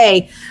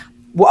okay,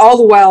 all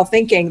the while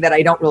thinking that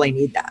I don't really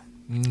need that.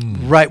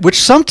 Right, which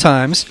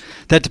sometimes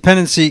that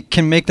dependency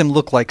can make them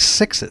look like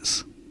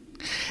sixes.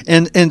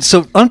 And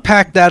so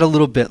unpack that a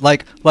little bit.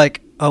 Like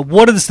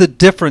what is the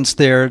difference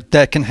there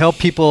that can help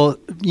people,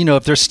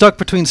 if they're stuck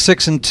between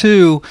 6 and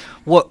 2,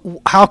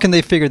 how can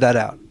they figure that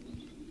out?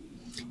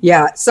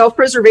 Yeah,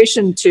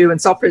 self-preservation 2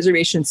 and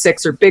self-preservation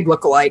 6 are big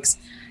lookalikes.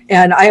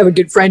 And I have a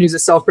good friend who's a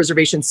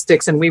self-preservation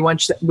 6, and we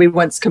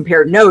once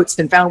compared notes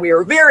and found we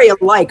were very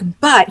alike.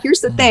 But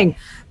here's the thing,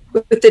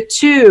 with the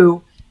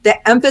 2,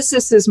 the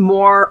emphasis is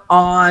more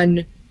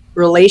on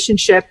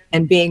relationship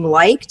and being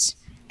liked.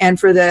 And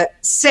for the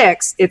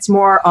 6, it's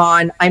more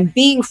on, I'm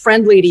being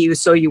friendly to you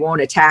so you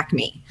won't attack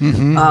me.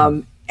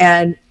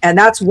 And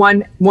that's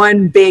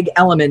one big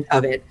element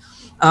of it.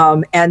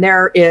 And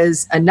there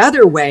is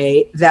another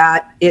way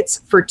that it's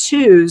for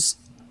 2s,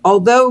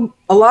 although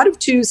a lot of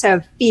 2s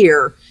have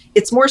fear,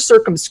 it's more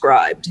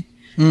circumscribed.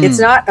 It's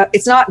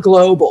not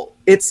global.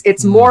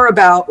 It's more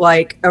about,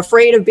 like,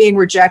 afraid of being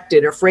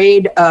rejected,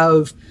 afraid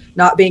of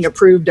not being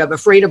approved of,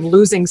 afraid of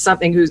losing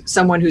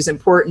someone who's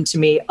important to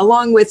me,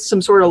 along with some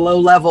sort of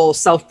low-level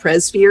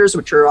self-pres fears,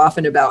 which are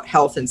often about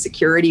health and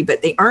security,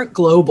 but they aren't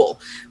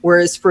global.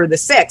 Whereas for the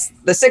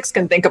 6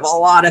 can think of a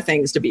lot of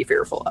things to be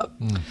fearful of.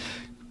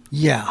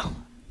 Yeah.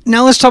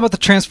 Now let's talk about the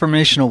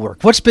transformational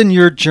work. What's been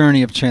your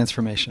journey of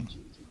transformation?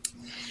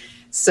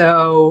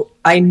 So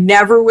I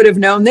never would have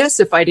known this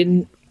if I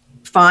didn't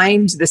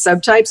find the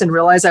subtypes and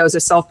realize I was a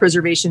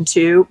self-preservation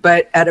 2.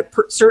 But at a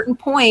certain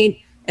point,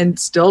 and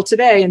still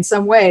today in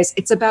some ways,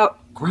 it's about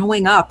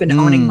growing up and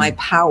owning my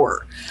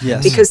power.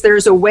 Yes. Because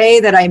there's a way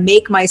that I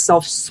make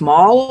myself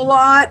small a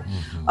lot.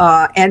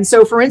 And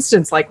so, for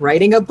instance, like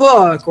writing a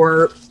book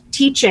or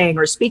teaching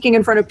or speaking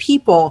in front of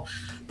people,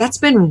 that's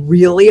been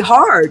really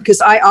hard because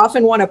I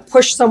often want to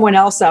push someone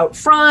else out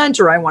front,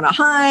 or I want to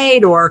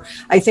hide, or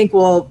I think,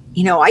 well,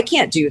 I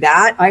can't do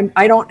that.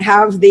 I don't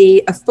have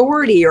the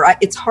authority, or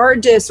it's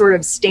hard to sort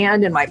of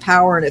stand in my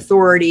power and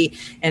authority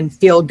and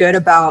feel good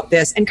about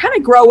this and kind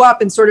of grow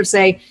up and sort of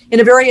say,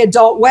 in a very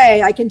adult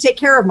way, I can take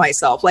care of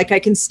myself. Like, I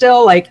can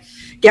still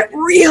get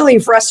really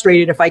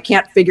frustrated if I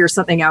can't figure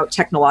something out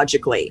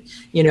technologically,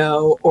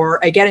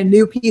 or I get a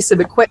new piece of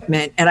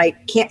equipment and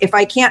if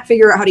I can't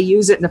figure out how to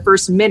use it in the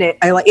first minute,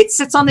 it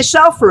sits on the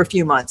shelf for a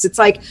few months. It's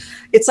like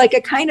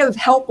a kind of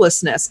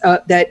helplessness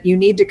that you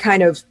need to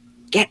kind of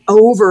get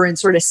over and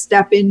sort of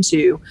step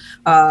into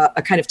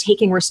a kind of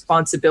taking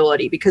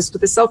responsibility, because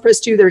with the self-pres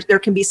 2, there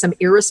can be some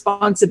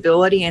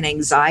irresponsibility and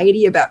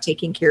anxiety about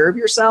taking care of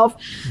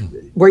yourself,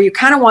 where you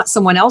kind of want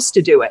someone else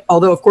to do it,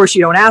 although of course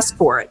you don't ask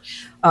for it.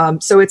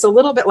 So it's a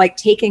little bit like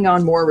taking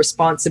on more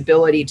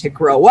responsibility to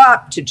grow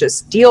up, to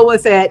just deal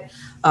with it,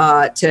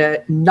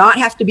 to not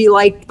have to be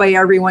liked by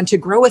everyone, to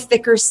grow a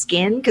thicker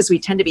skin, because we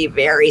tend to be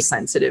very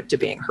sensitive to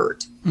being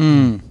hurt.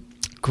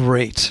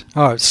 Great.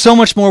 All right. So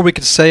much more we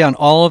could say on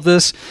all of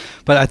this,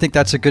 but I think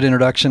that's a good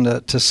introduction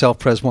to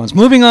self-pres 1s.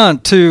 Moving on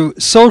to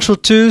social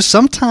 2s.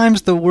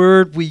 Sometimes the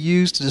word we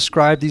use to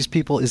describe these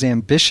people is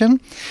ambition.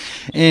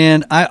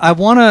 And I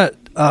want to,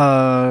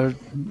 I'm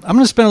going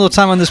to spend a little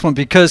time on this one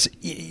because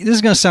this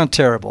is going to sound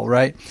terrible,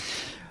 right?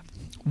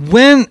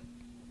 When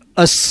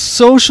a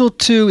social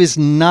 2 is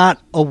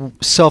not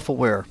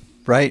self-aware,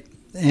 right?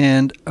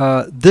 And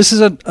this is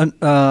a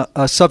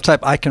subtype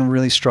I can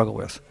really struggle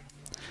with.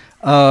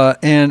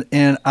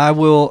 And I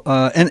will,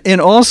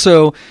 and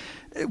also,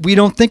 we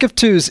don't think of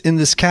 2s in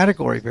this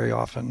category very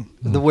often,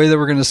 the way that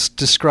we're going to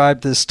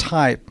describe this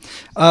type.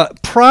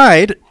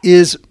 Pride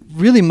is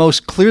really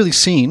most clearly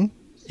seen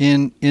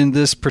in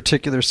this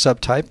particular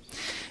subtype.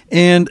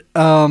 And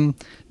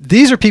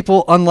these are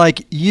people,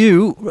 unlike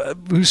you,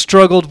 who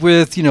struggled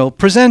with,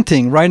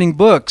 presenting, writing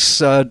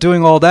books,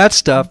 doing all that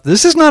stuff.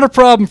 This is not a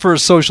problem for a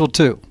social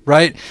 2,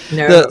 right?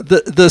 No.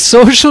 The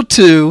social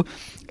 2,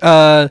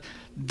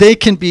 they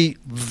can be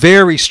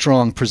very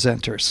strong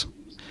presenters.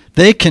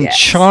 They can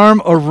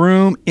charm a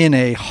room in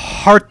a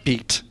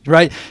heartbeat,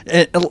 right?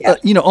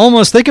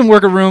 Almost, they can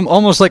work a room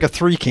almost like a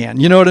 3 can.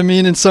 You know what I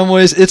mean? In some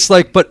ways, it's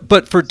like,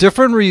 but for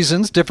different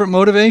reasons, different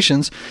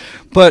motivations.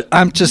 But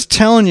I'm just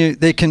telling you,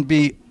 they can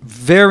be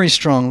very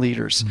strong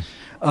leaders.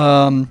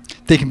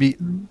 They can be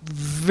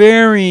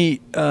very,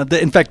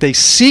 in fact, they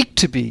seek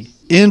to be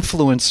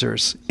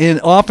influencers, and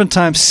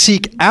oftentimes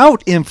seek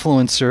out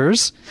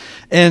influencers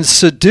and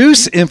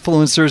seduce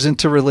influencers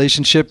into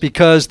relationship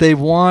because they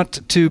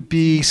want to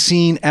be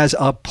seen as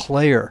a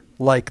player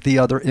like the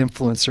other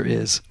influencer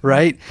is,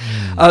 right?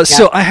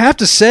 So I have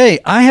to say,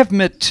 I have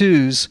met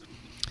 2s,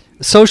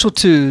 social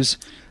 2s,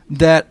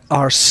 that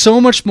are so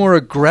much more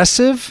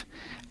aggressive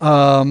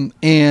than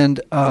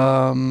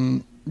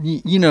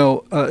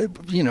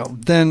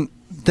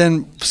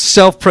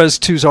self-pres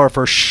twos are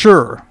for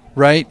sure,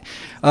 right?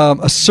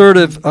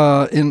 Assertive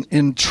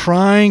in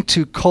trying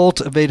to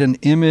cultivate an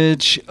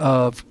image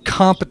of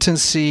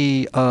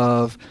competency,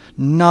 of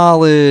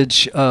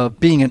knowledge, of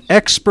being an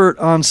expert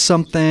on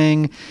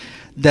something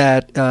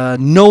that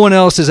no one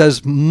else is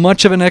as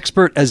much of an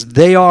expert as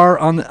they are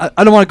on.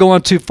 I don't want to go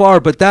on too far,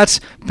 but that's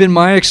been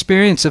my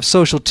experience of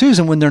social twos.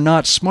 And when they're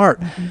not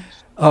smart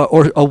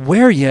or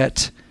aware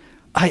yet,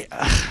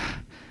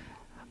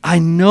 I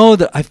know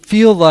that I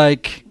feel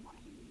like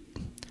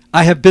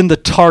I have been the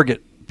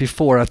target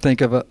before, I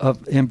think,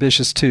 of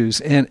ambitious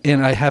twos, and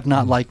I have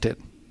not liked it.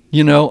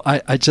 You know,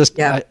 I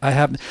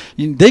have.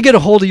 They get a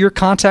hold of your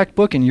contact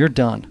book, and you're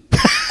done.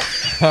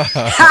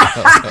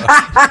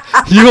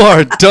 You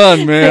are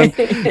done, man,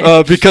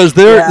 because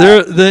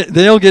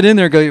they'll get in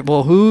there and go,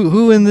 well,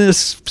 who in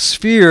this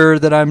sphere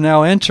that I'm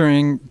now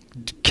entering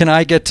can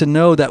I get to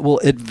know that will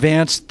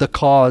advance the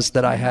cause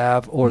that I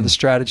have or the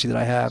strategy that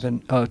I have,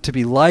 and to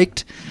be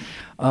liked.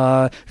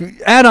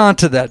 Add on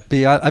to that,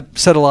 B. I've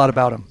said a lot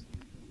about them.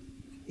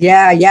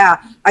 Yeah.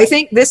 I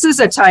think this is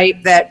a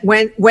type that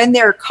when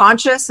they're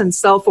conscious and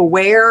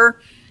self-aware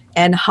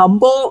and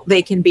humble,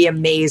 they can be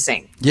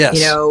amazing. Yes.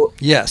 You know,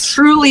 yes.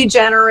 Truly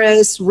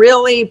generous,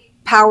 really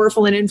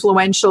powerful and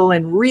influential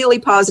in really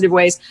positive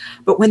ways.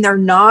 But when they're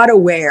not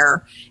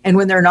aware, and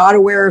when they're not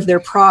aware of their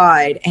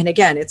pride, and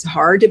again, it's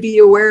hard to be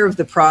aware of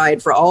the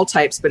pride for all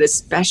types, but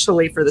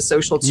especially for the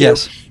social two,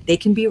 yes. They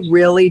can be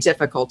really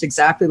difficult,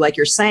 exactly like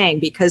you're saying,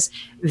 because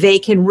they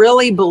can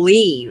really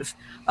believe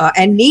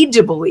and need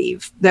to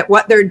believe that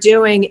what they're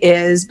doing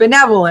is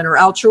benevolent or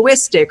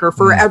altruistic or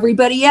for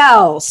everybody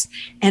else,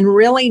 and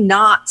really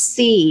not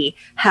see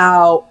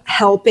how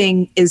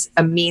helping is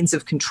a means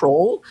of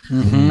control,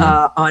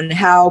 on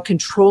how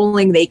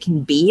controlling they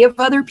can be of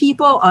other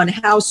people, on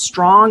how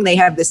strong they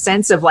have the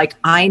sense of like,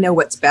 I know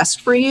what's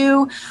best for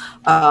you.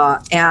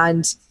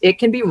 And it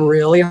can be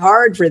really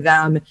hard for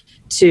them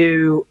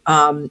to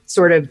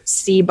sort of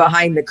see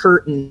behind the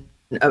curtain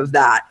of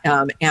that,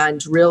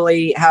 and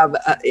really have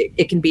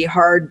it can be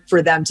hard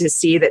for them to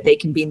see that they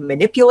can be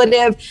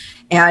manipulative,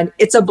 and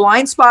it's a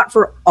blind spot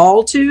for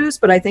all twos,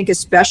 but I think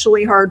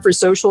especially hard for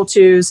social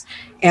twos.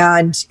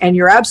 And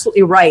you're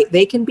absolutely right,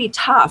 they can be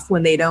tough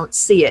when they don't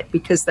see it,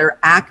 because they're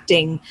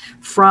acting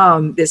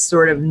from this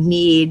sort of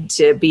need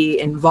to be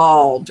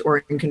involved or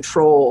in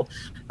control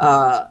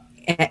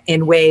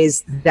in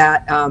ways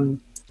that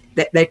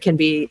that can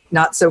be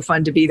not so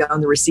fun to be on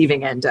the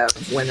receiving end of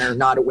when they're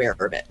not aware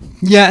of it.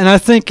 Yeah, and I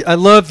think I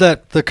love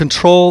that the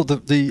control,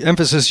 the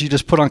emphasis you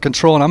just put on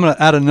control, and I'm going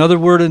to add another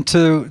word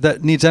into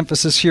that needs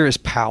emphasis here is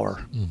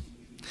power.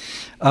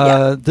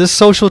 This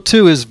social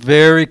two is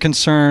very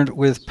concerned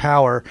with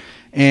power,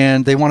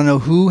 and they want to know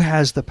who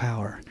has the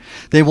power.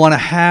 They want to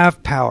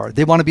have power.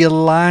 They want to be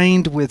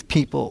aligned with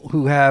people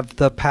who have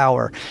the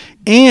power.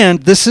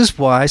 And this is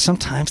why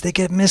sometimes they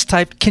get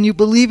mistyped, can you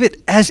believe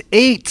it, as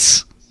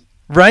eights.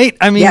 Right?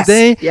 I mean,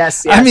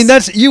 yes. I mean,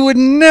 you would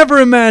never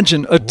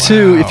imagine a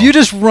two. If you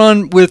just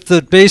run with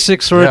the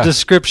basic sort of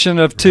description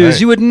of twos,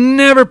 you would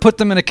never put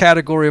them in a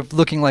category of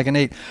looking like an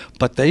eight,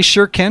 but they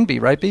sure can be,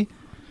 right, B?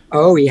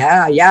 Oh,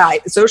 yeah.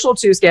 Social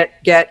twos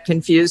get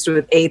confused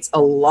with eights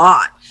a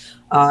lot.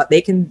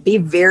 They can be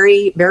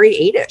very, very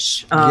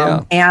eightish.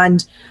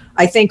 And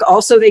I think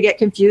also they get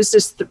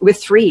confused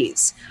with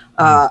threes.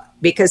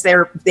 Because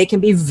they can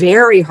be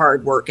very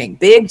hardworking,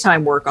 big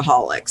time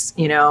workaholics,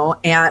 you know.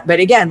 But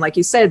again, like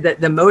you said, that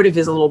the motive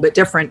is a little bit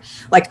different.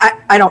 Like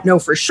I don't know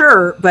for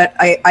sure, but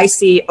I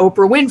see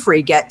Oprah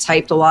Winfrey get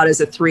typed a lot as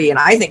a 3, and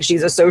I think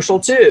she's a social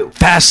 2.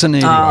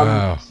 Fascinating.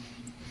 Wow.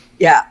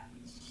 Yeah.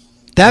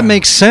 That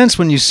makes sense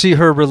when you see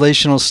her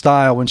relational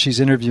style when she's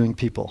interviewing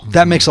people.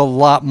 That makes a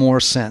lot more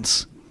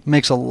sense.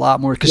 Makes a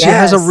lot more, because she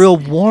has a real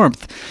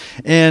warmth,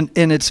 and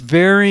it's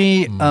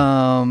very.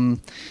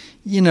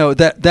 You know,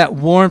 that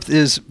warmth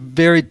is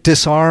very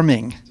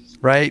disarming,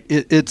 right?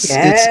 It's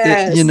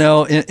you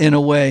know, in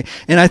a way.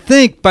 And I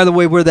think, by the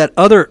way, where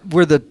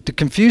the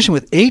confusion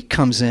with 8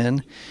 comes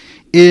in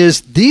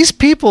is these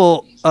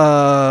people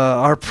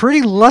are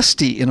pretty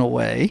lusty in a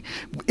way,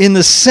 in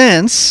the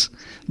sense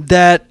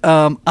that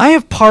I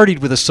have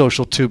partied with a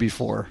social 2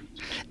 before,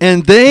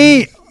 and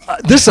they.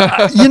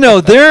 You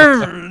know,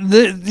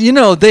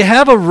 they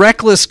have a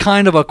reckless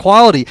kind of a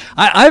quality.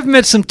 I've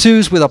met some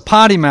 2s with a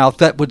potty mouth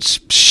that would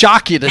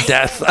shock you to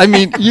death. I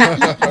mean, you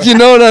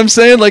know what I'm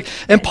saying? Like,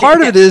 and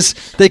part of it is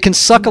they can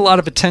suck a lot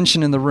of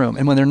attention in the room,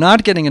 and when they're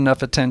not getting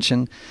enough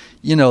attention,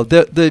 you know,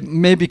 they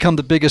may become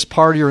the biggest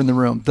partier in the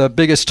room, the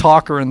biggest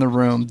talker in the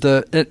room.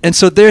 And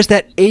so there's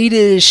that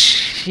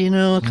 8-ish, you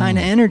know, kind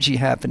of energy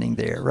happening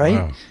there, right?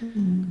 Wow.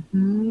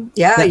 Mm-hmm.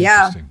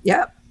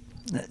 Yeah.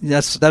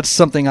 That's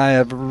something I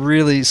have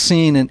really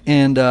seen,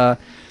 and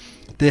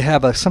they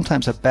have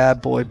sometimes a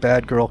bad boy,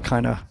 bad girl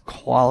kind of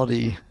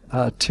quality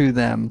to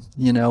them.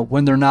 You know,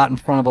 when they're not in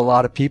front of a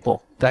lot of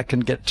people, that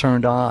can get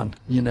turned on.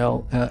 You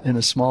know, in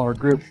a smaller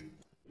group.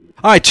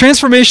 All right,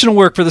 transformational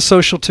work for the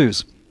social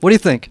 2s. What do you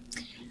think?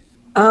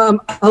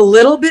 A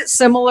little bit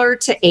similar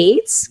to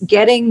 8s,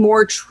 getting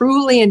more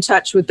truly in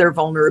touch with their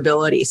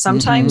vulnerability.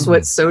 Sometimes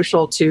what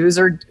social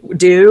 2s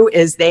do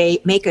is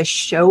they make a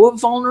show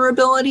of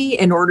vulnerability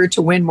in order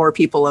to win more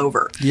people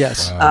over.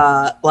 Yes.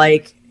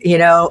 Like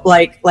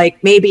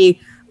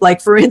maybe,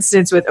 like for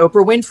instance, with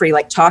Oprah Winfrey,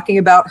 like talking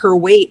about her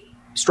weight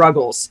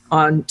struggles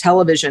on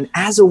television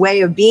as a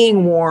way of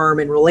being warm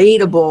and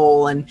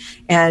relatable,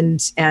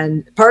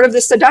 and part of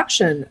the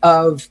seduction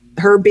of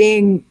her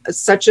being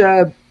such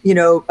a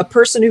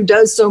person who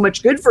does so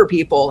much good for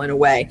people in a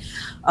way.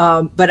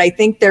 But I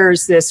think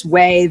there's this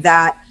way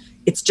that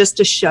it's just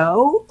a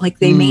show, like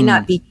they may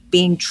not be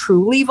being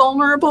truly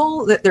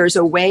vulnerable, that there's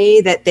a way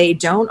that they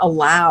don't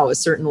allow a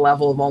certain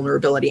level of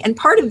vulnerability. And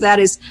part of that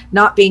is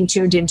not being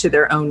tuned into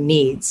their own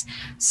needs.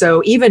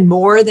 So even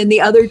more than the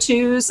other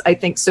 2s, I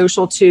think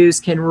social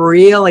 2s can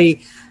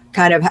really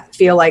kind of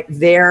feel like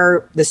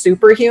they're the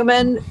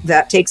superhuman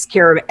that takes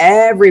care of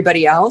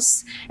everybody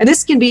else. And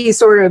this can be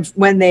sort of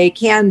when they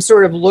can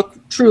sort of look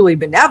truly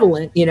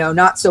benevolent,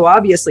 not so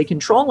obviously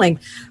controlling,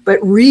 but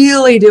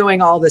really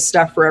doing all this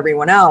stuff for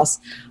everyone else.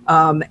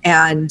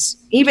 And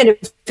even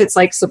if it's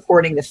like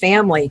supporting the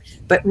family,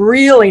 but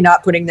really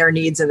not putting their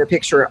needs in the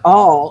picture at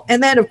all.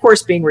 And then, of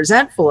course, being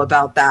resentful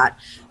about that.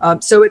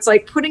 So it's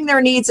like putting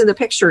their needs in the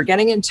picture,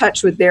 getting in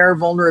touch with their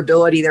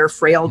vulnerability, their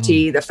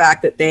frailty, the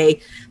fact that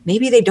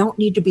maybe they don't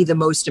need to be the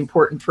most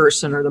important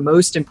person or the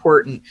most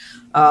important,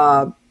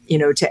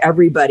 to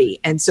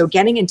everybody. And so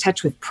getting in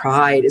touch with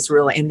pride is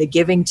really, and the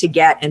giving to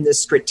get, and the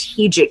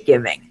strategic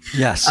giving,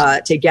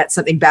 to get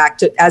something back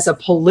to as a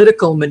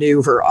political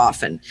maneuver,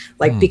 often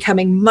like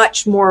becoming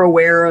much more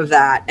aware of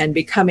that and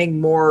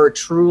becoming more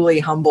truly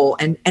humble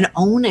and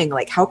owning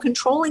like how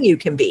controlling you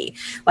can be.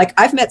 Like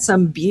I've met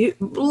some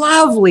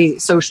lovely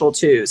social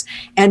 2s.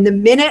 And the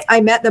minute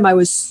I met them, I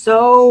was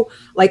so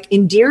like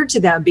endeared to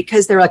them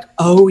because they're like,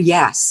 oh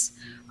yes,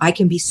 I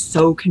can be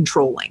so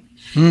controlling.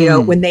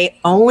 When they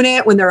own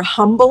it, when they're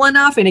humble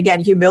enough. And again,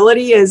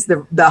 humility is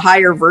the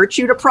higher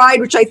virtue to pride,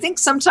 which I think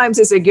sometimes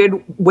is a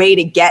good way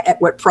to get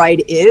at what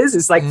pride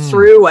is like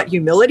through what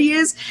humility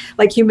is.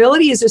 Like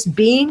humility is just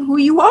being who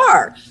you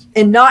are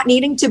and not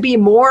needing to be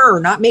more or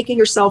not making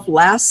yourself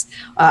less,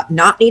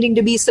 not needing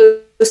to be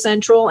so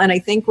central. And I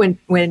think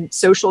when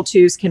social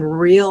 2s can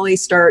really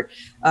start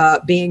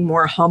being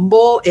more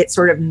humble, it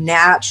sort of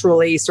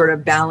naturally sort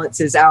of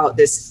balances out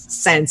this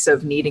sense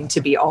of needing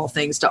to be all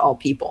things to all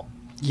people.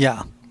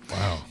 Yeah.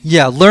 Wow.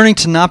 Yeah. Learning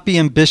to not be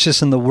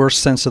ambitious in the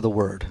worst sense of the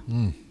word.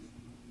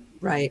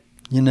 Right.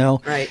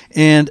 Right.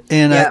 And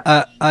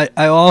yeah.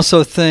 I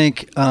also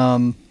think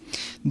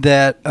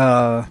that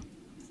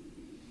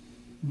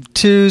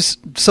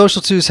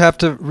social 2s have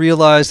to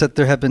realize that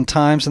there have been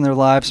times in their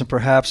lives and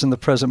perhaps in the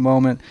present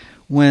moment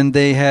when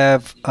they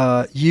have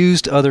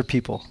used other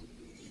people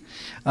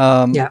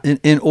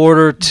in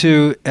order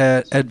to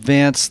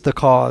advance the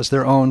cause,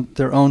 their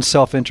own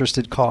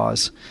self-interested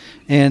cause.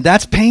 And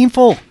that's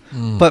painful,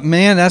 but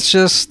man, that's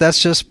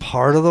just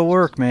part of the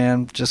work,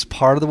 man. Just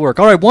part of the work.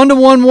 All right,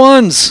 1-to-1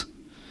 ones.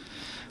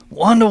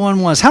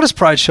 1-to-1 ones. How does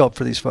pride show up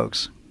for these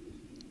folks?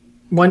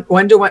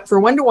 1-to-1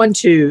 for 1-to-1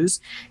 2s.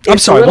 I'm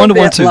sorry,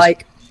 1-to-1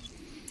 2s.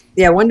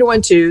 1-to-1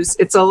 2s.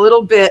 It's a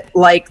little bit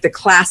like the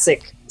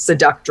classic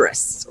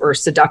seductress or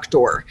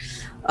seductor.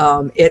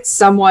 It's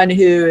someone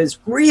who is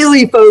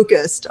really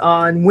focused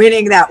on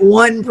winning that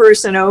one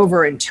person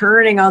over and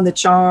turning on the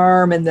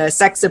charm and the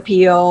sex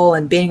appeal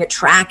and being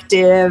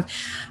attractive.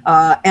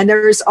 And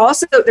there's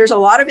a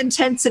lot of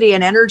intensity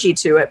and energy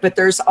to it, but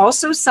there's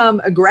also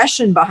some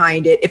aggression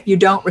behind it if you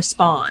don't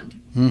respond.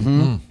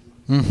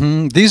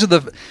 These are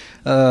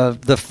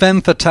the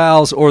femme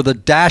fatales or the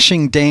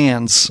dashing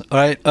Dans,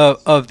 right,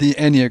 of the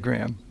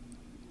Enneagram.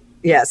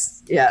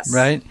 Yes.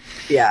 Right?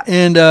 Yeah.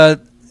 And,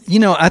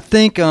 I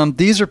think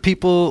these are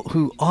people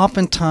who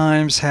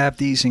oftentimes have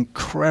these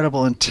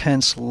incredible,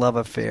 intense love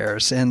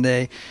affairs, and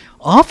they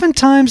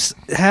oftentimes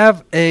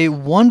have a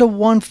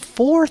 1-to-1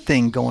 4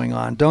 thing going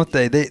on, don't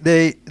they?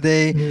 They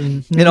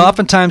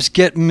oftentimes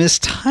get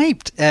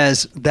mistyped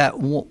as that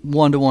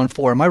 1-to-1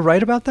 4. Am I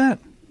right about that?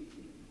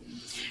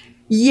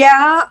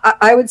 Yeah,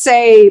 I would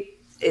say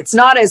it's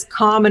not as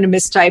common a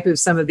mistype as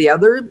some of the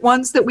other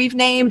ones that we've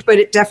named, but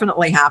it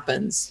definitely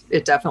happens.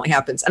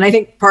 And I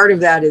think part of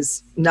that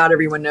is not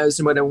everyone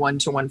knows what a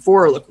 1-to-1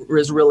 4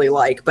 is really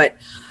like. But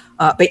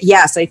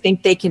yes, I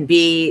think they can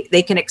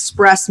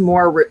express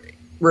more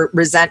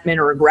resentment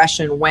or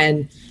aggression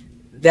when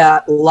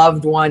that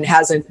loved one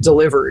hasn't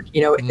delivered.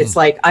 It's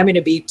like, I'm going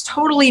to be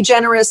totally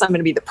generous. I'm going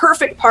to be the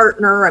perfect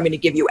partner. I'm going to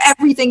give you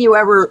everything you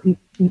ever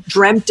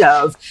dreamt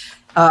of.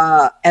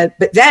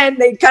 But then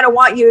they kind of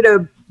want you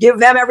to give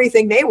them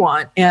everything they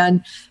want,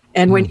 and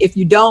if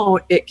you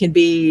don't, it can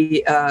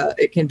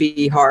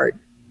be hard.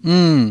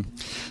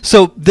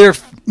 So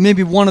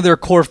maybe one of their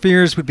core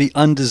fears would be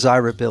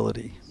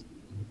undesirability.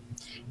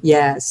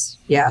 Yes.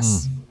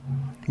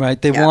 Right.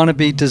 They want to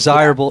be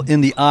desirable in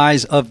the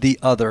eyes of the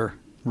other.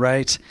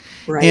 Right.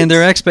 And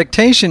their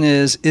expectation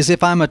is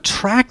if I'm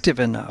attractive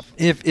enough,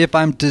 if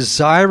I'm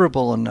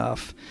desirable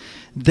enough,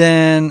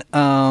 then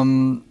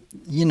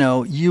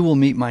you will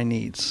meet my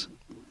needs.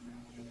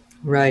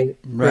 Right.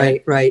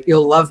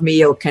 You'll love me.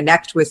 You'll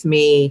connect with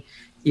me.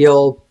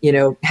 You'll,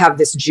 have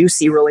this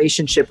juicy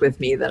relationship with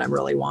me that I'm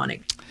really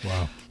wanting.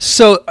 Wow.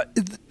 So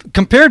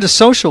compared to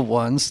social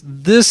ones,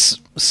 this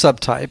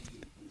subtype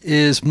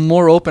is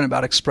more open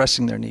about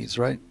expressing their needs,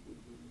 right?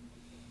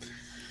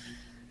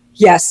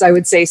 Yes, I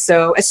would say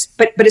so.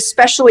 But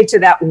especially to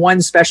that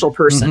one special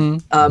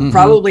person,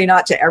 probably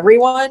not to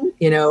everyone,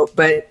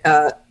 but,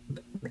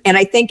 and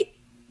I think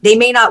they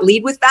may not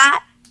lead with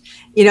that.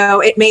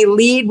 It may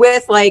lead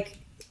with like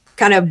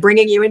kind of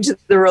bringing you into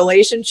the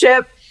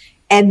relationship.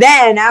 And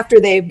then after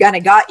they've kind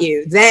of got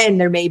you, then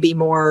there may be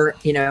more,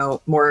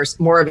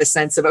 more of a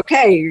sense of,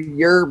 okay,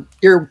 you're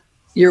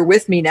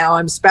with me now.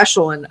 I'm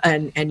special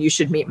and you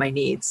should meet my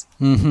needs.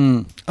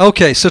 Mm-hmm.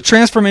 Okay. So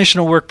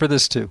transformational work for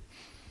this too.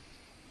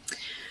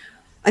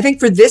 I think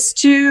for this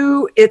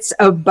too, it's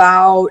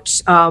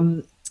about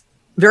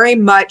very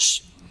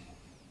much,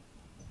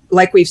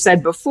 like we've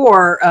said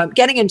before,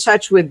 getting in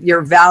touch with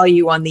your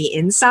value on the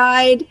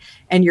inside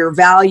and your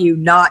value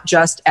not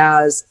just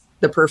as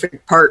the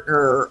perfect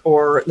partner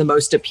or the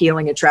most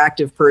appealing,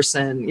 attractive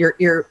person,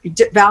 your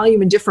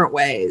value in different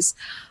ways.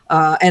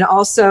 And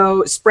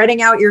also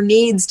spreading out your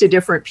needs to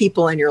different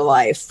people in your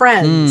life,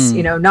 friends,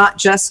 not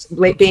just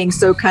being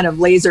so kind of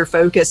laser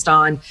focused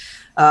on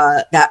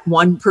that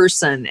one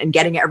person and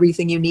getting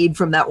everything you need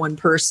from that one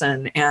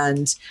person.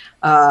 And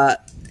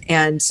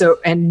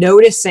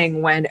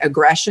noticing when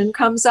aggression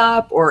comes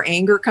up or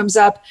anger comes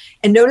up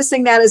and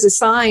noticing that as a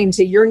sign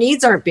to your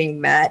needs aren't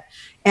being met.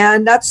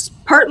 And that's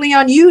partly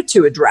on you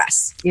to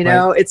address,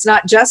 right. It's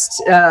not just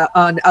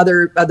on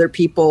other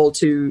people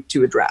to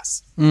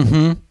address.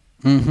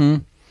 Mm-hmm. Mm-hmm.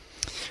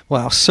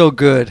 Wow. So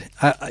good.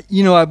 I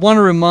want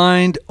to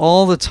remind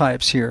all the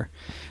types here,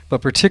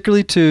 but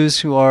particularly twos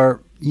who are,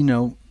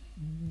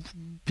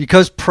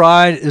 because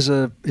pride is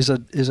a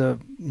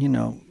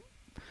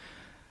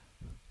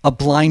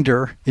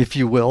blinder, if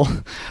you will,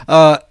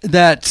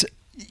 that,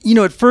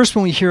 at first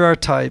when we hear our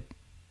type,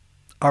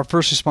 our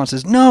first response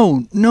is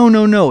no.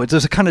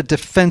 There's a kind of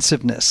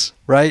defensiveness,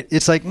 right?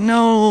 It's like,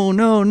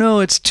 no,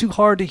 it's too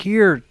hard to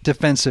hear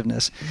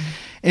defensiveness.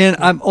 And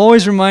I'm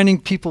always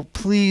reminding people,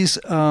 please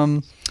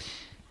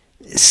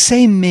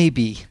say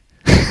maybe.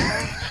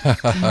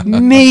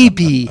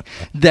 Maybe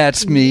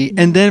that's me.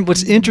 And then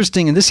what's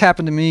interesting, and this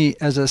happened to me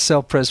as a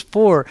Self-Pres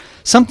 4,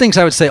 some things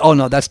I would say, oh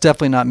no, that's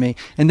definitely not me.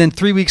 And then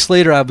 3 weeks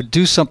later, I would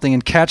do something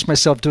and catch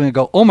myself doing it and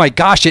go, oh my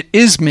gosh, it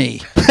is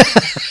me.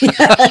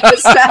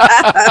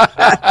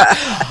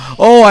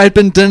 Oh, I'd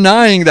been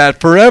denying that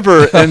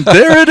forever. And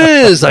there it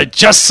is. I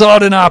just saw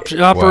it in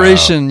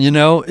operation.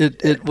 Wow.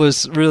 It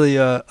was really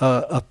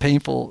a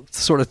painful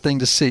sort of thing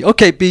to see.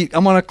 Okay, Pete,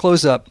 I'm going to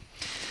close up.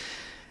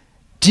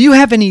 Do you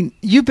have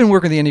you've been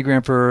working the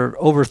Enneagram for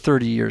over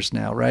 30 years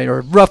now, right?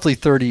 Or roughly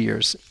 30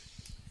 years.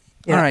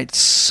 Yeah. All right.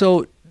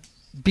 So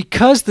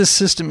because this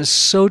system is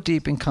so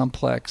deep and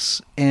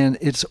complex and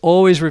it's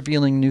always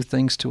revealing new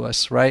things to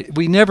us, right?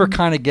 We never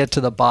kind of get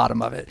to the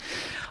bottom of it.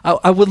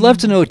 I would love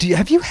to know,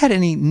 have you had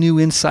any new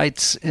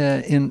insights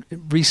in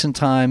recent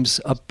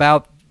times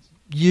about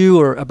you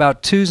or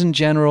about twos in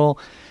general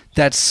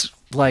that's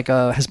like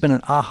has been an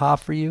aha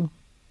for you?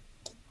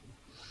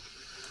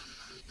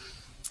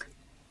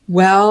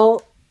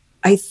 Well,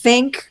 I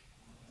think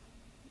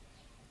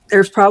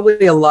there's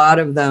probably a lot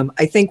of them.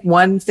 I think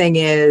one thing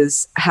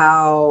is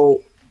how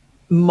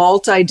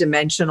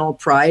multidimensional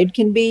pride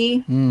can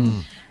be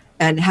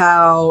and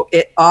how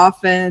it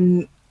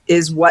often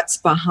is what's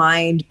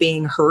behind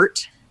being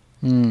hurt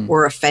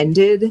or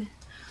offended.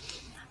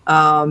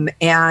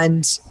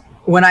 And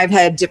when I've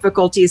had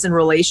difficulties in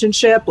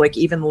relationship, like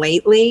even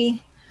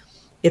lately,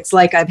 it's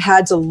like I've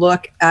had to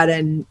look at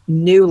a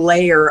new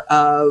layer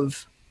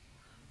of,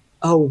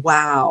 oh,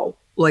 wow.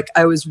 Like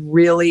I was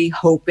really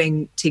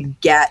hoping to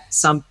get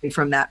something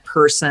from that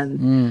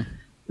person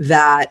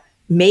that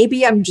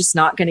maybe I'm just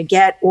not going to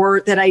get,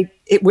 or that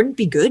it wouldn't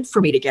be good for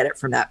me to get it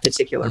from that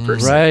particular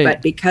person. Right.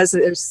 But because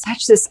there's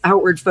such this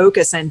outward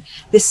focus and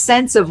this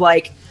sense of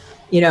like,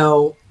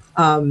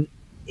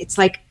 it's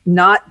like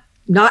not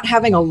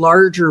having a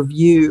larger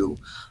view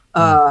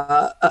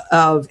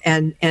of,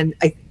 and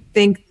I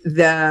think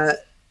the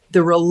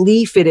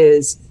relief it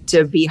is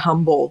to be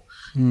humble.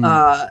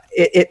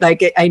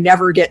 I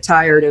never get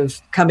tired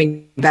of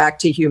coming back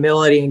to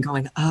humility and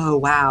going, oh,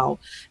 wow,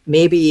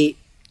 maybe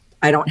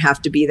I don't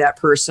have to be that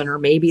person, or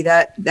maybe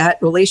that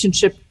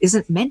relationship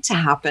isn't meant to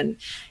happen.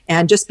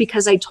 And just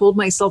because I told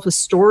myself a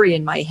story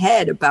in my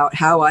head about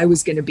how I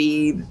was going to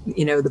be,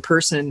 the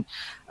person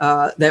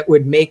that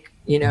would make,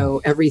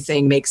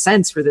 everything make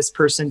sense for this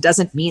person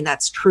doesn't mean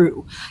that's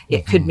true.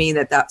 It could mean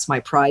that that's my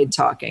pride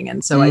talking.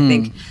 And so I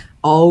think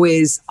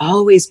always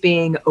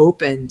being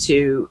open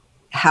to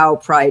how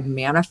pride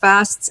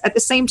manifests. At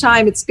the same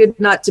time, it's good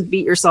not to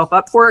beat yourself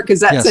up for it, because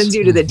that sends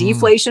you to the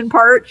deflation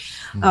part.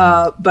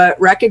 But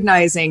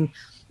recognizing,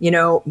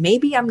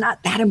 maybe I'm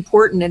not that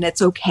important and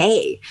it's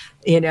okay.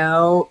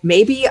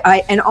 Maybe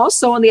and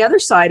also on the other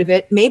side of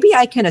it, maybe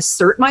I can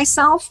assert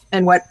myself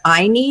and what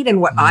I need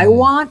and what I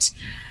want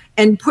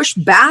and push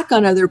back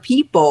on other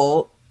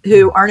people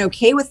who aren't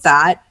okay with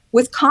that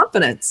with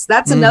confidence.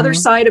 That's another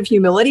side of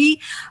humility,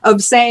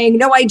 of saying,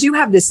 no, I do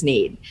have this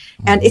need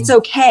and it's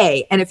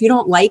okay. And if you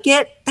don't like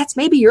it, that's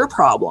maybe your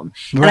problem.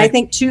 Right. And I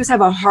think twos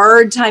have a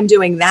hard time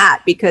doing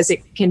that because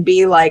it can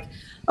be like,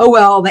 oh,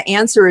 well, the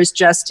answer is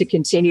just to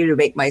continue to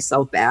make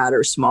myself bad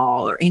or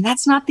small, and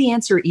that's not the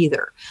answer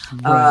either.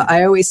 Right.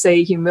 I always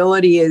say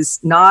humility is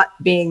not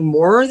being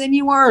more than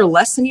you are or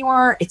less than you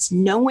are. It's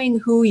knowing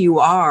who you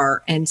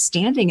are and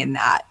standing in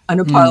that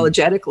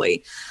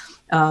unapologetically.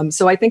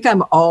 So I think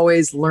I'm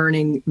always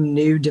learning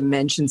new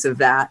dimensions of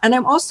that. And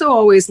I'm also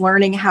always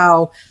learning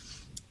how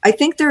I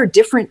think there are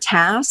different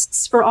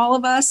tasks for all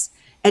of us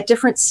at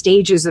different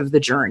stages of the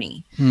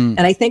journey.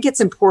 And I think it's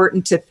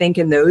important to think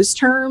in those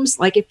terms.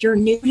 Like if you're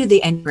new to the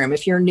Enneagram,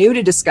 if you're new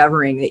to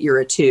discovering that you're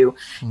a 2,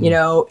 you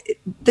know,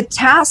 the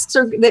tasks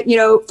are that, you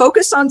know,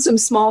 focus on some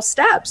small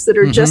steps that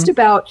are just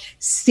about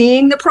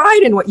seeing the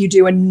pride in what you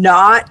do and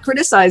not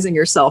criticizing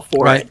yourself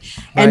for it,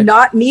 and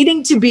not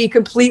needing to be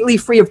completely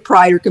free of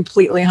pride or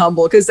completely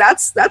humble, because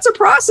that's a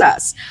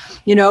process,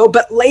 you know.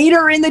 But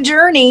later in the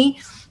journey,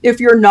 if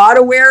you're not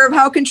aware of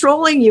how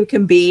controlling you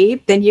can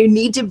be, then you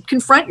need to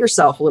confront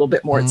yourself a little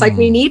bit more. It's like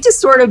we need to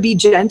sort of be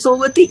gentle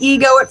with the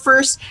ego at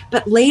first,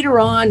 but later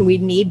on we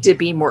need to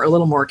be a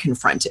little more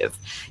confrontive.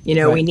 You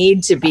know, we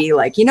need to be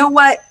like, you know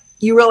what,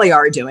 you really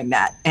are doing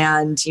that.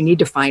 And you need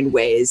to find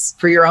ways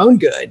for your own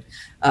good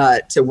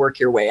to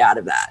work your way out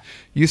of that.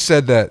 You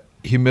said that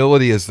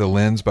humility is the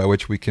lens by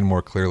which we can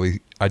more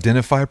clearly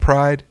identify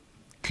pride.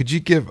 Could you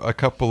give a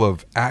couple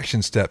of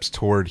action steps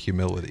toward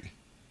humility?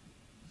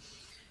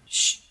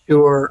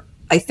 Sure.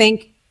 I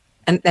think,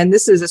 and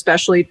this is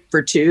especially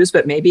for 2s,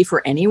 but maybe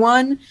for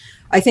anyone,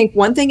 I think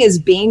one thing is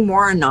being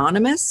more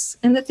anonymous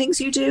in the things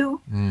you do,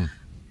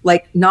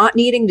 like not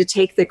needing to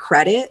take the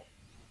credit,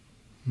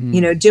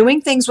 you know,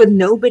 doing things with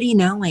nobody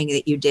knowing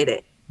that you did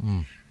it.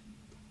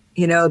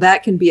 You know,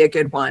 that can be a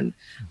good one.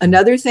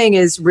 Another thing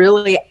is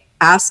really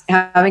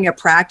having a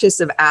practice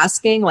of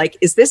asking, like,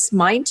 is this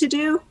mine to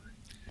do?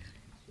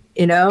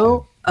 You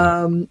know,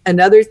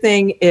 another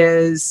thing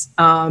is,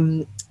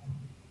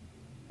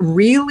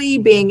 really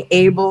being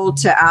able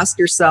to ask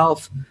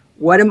yourself,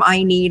 what am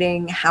I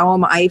needing? How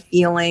am I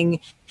feeling?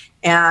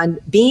 And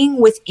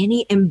being with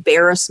any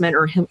embarrassment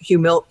or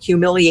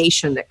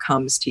humiliation that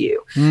comes to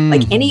you,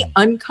 like any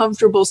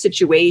uncomfortable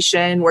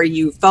situation where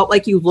you felt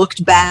like you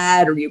looked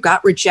bad or you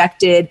got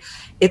rejected.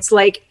 It's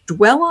like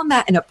dwell on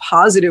that in a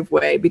positive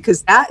way,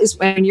 because that is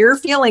when you're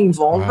feeling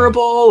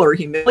vulnerable or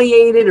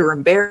humiliated or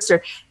embarrassed,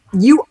 or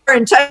you are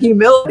in touch with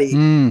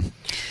humility.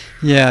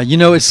 Yeah, you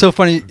know, it's so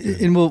funny,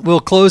 and we'll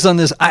close on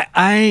this.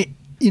 I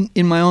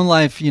in my own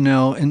life, you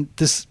know, and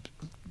this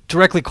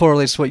directly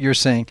correlates to what you're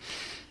saying.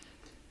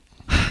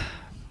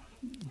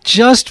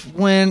 Just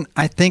when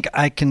I think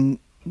I can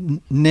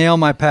nail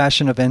my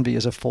passion of envy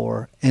as a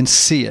 4 and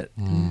see it,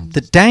 the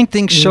dang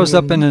thing shows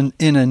up in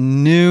a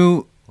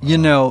new, you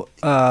know,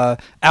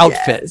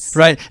 outfit,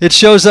 right? It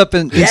shows up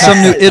in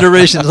some new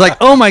iteration. It's like,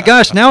 oh my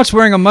gosh, now it's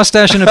wearing a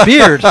mustache and a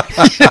beard.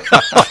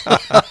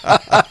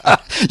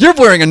 You're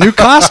wearing a new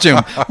costume.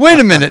 Wait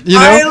a minute, you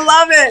know? I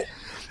love it.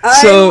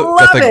 I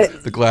love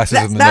it. The glasses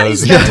and the that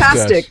nose. That is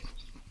fantastic.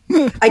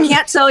 I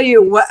can't tell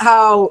you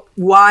how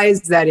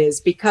wise that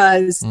is,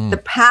 because the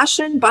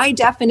passion by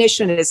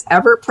definition is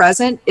ever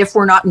present if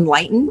we're not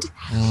enlightened.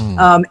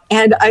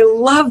 And I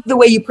love the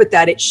way you put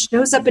that. It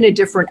shows up in a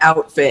different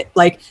outfit.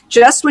 Like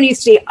just when you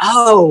say,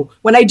 oh,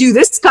 when I do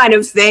this kind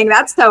of thing,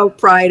 that's how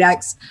pride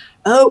acts.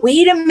 Oh,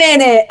 wait a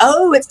minute.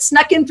 Oh, it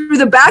snuck in through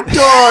the back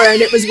door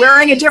and it was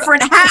wearing a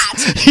different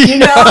hat. You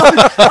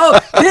know,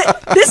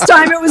 this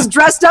time it was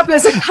dressed up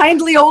as a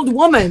kindly old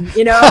woman.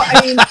 You know,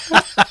 I mean,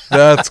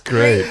 that's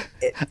great.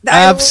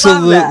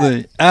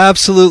 Absolutely.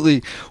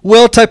 Absolutely.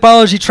 Well,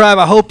 Typology Tribe,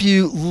 I hope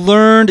you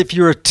learned, if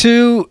you're a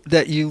 2,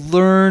 that you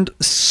learned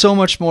so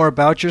much more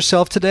about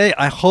yourself today.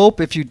 I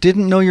hope if you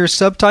didn't know your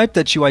subtype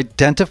that you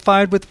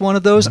identified with one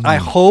of those. I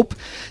hope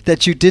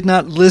that you did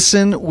not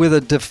listen with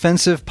a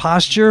defensive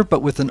posture,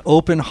 but with an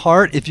open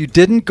heart. If you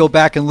didn't, go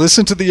back and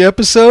listen to the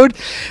episode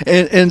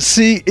and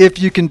see if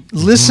you can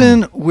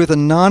listen with a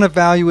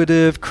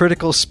non-evaluative,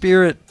 critical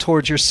spirit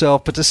towards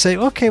yourself, but to say,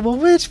 okay, well,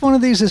 which one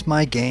of these is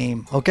my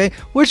game? Okay,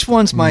 which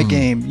one's my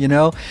game, you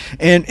know,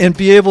 and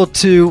be able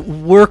to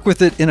work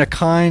with it in a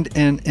kind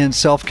and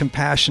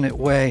self-compassionate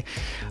way.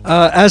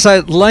 As I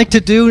like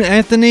to do,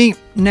 Anthony,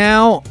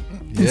 now,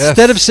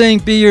 instead of saying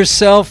be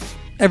yourself,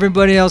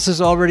 everybody else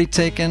is already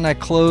taken, I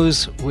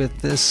close with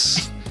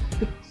this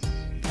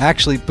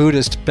actually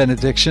Buddhist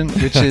benediction,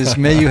 which is,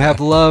 may you have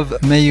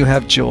love, may you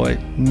have joy,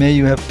 may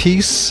you have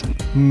peace,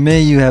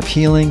 may you have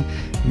healing,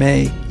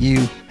 may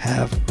you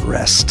have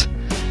rest.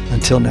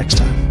 Until next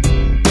time.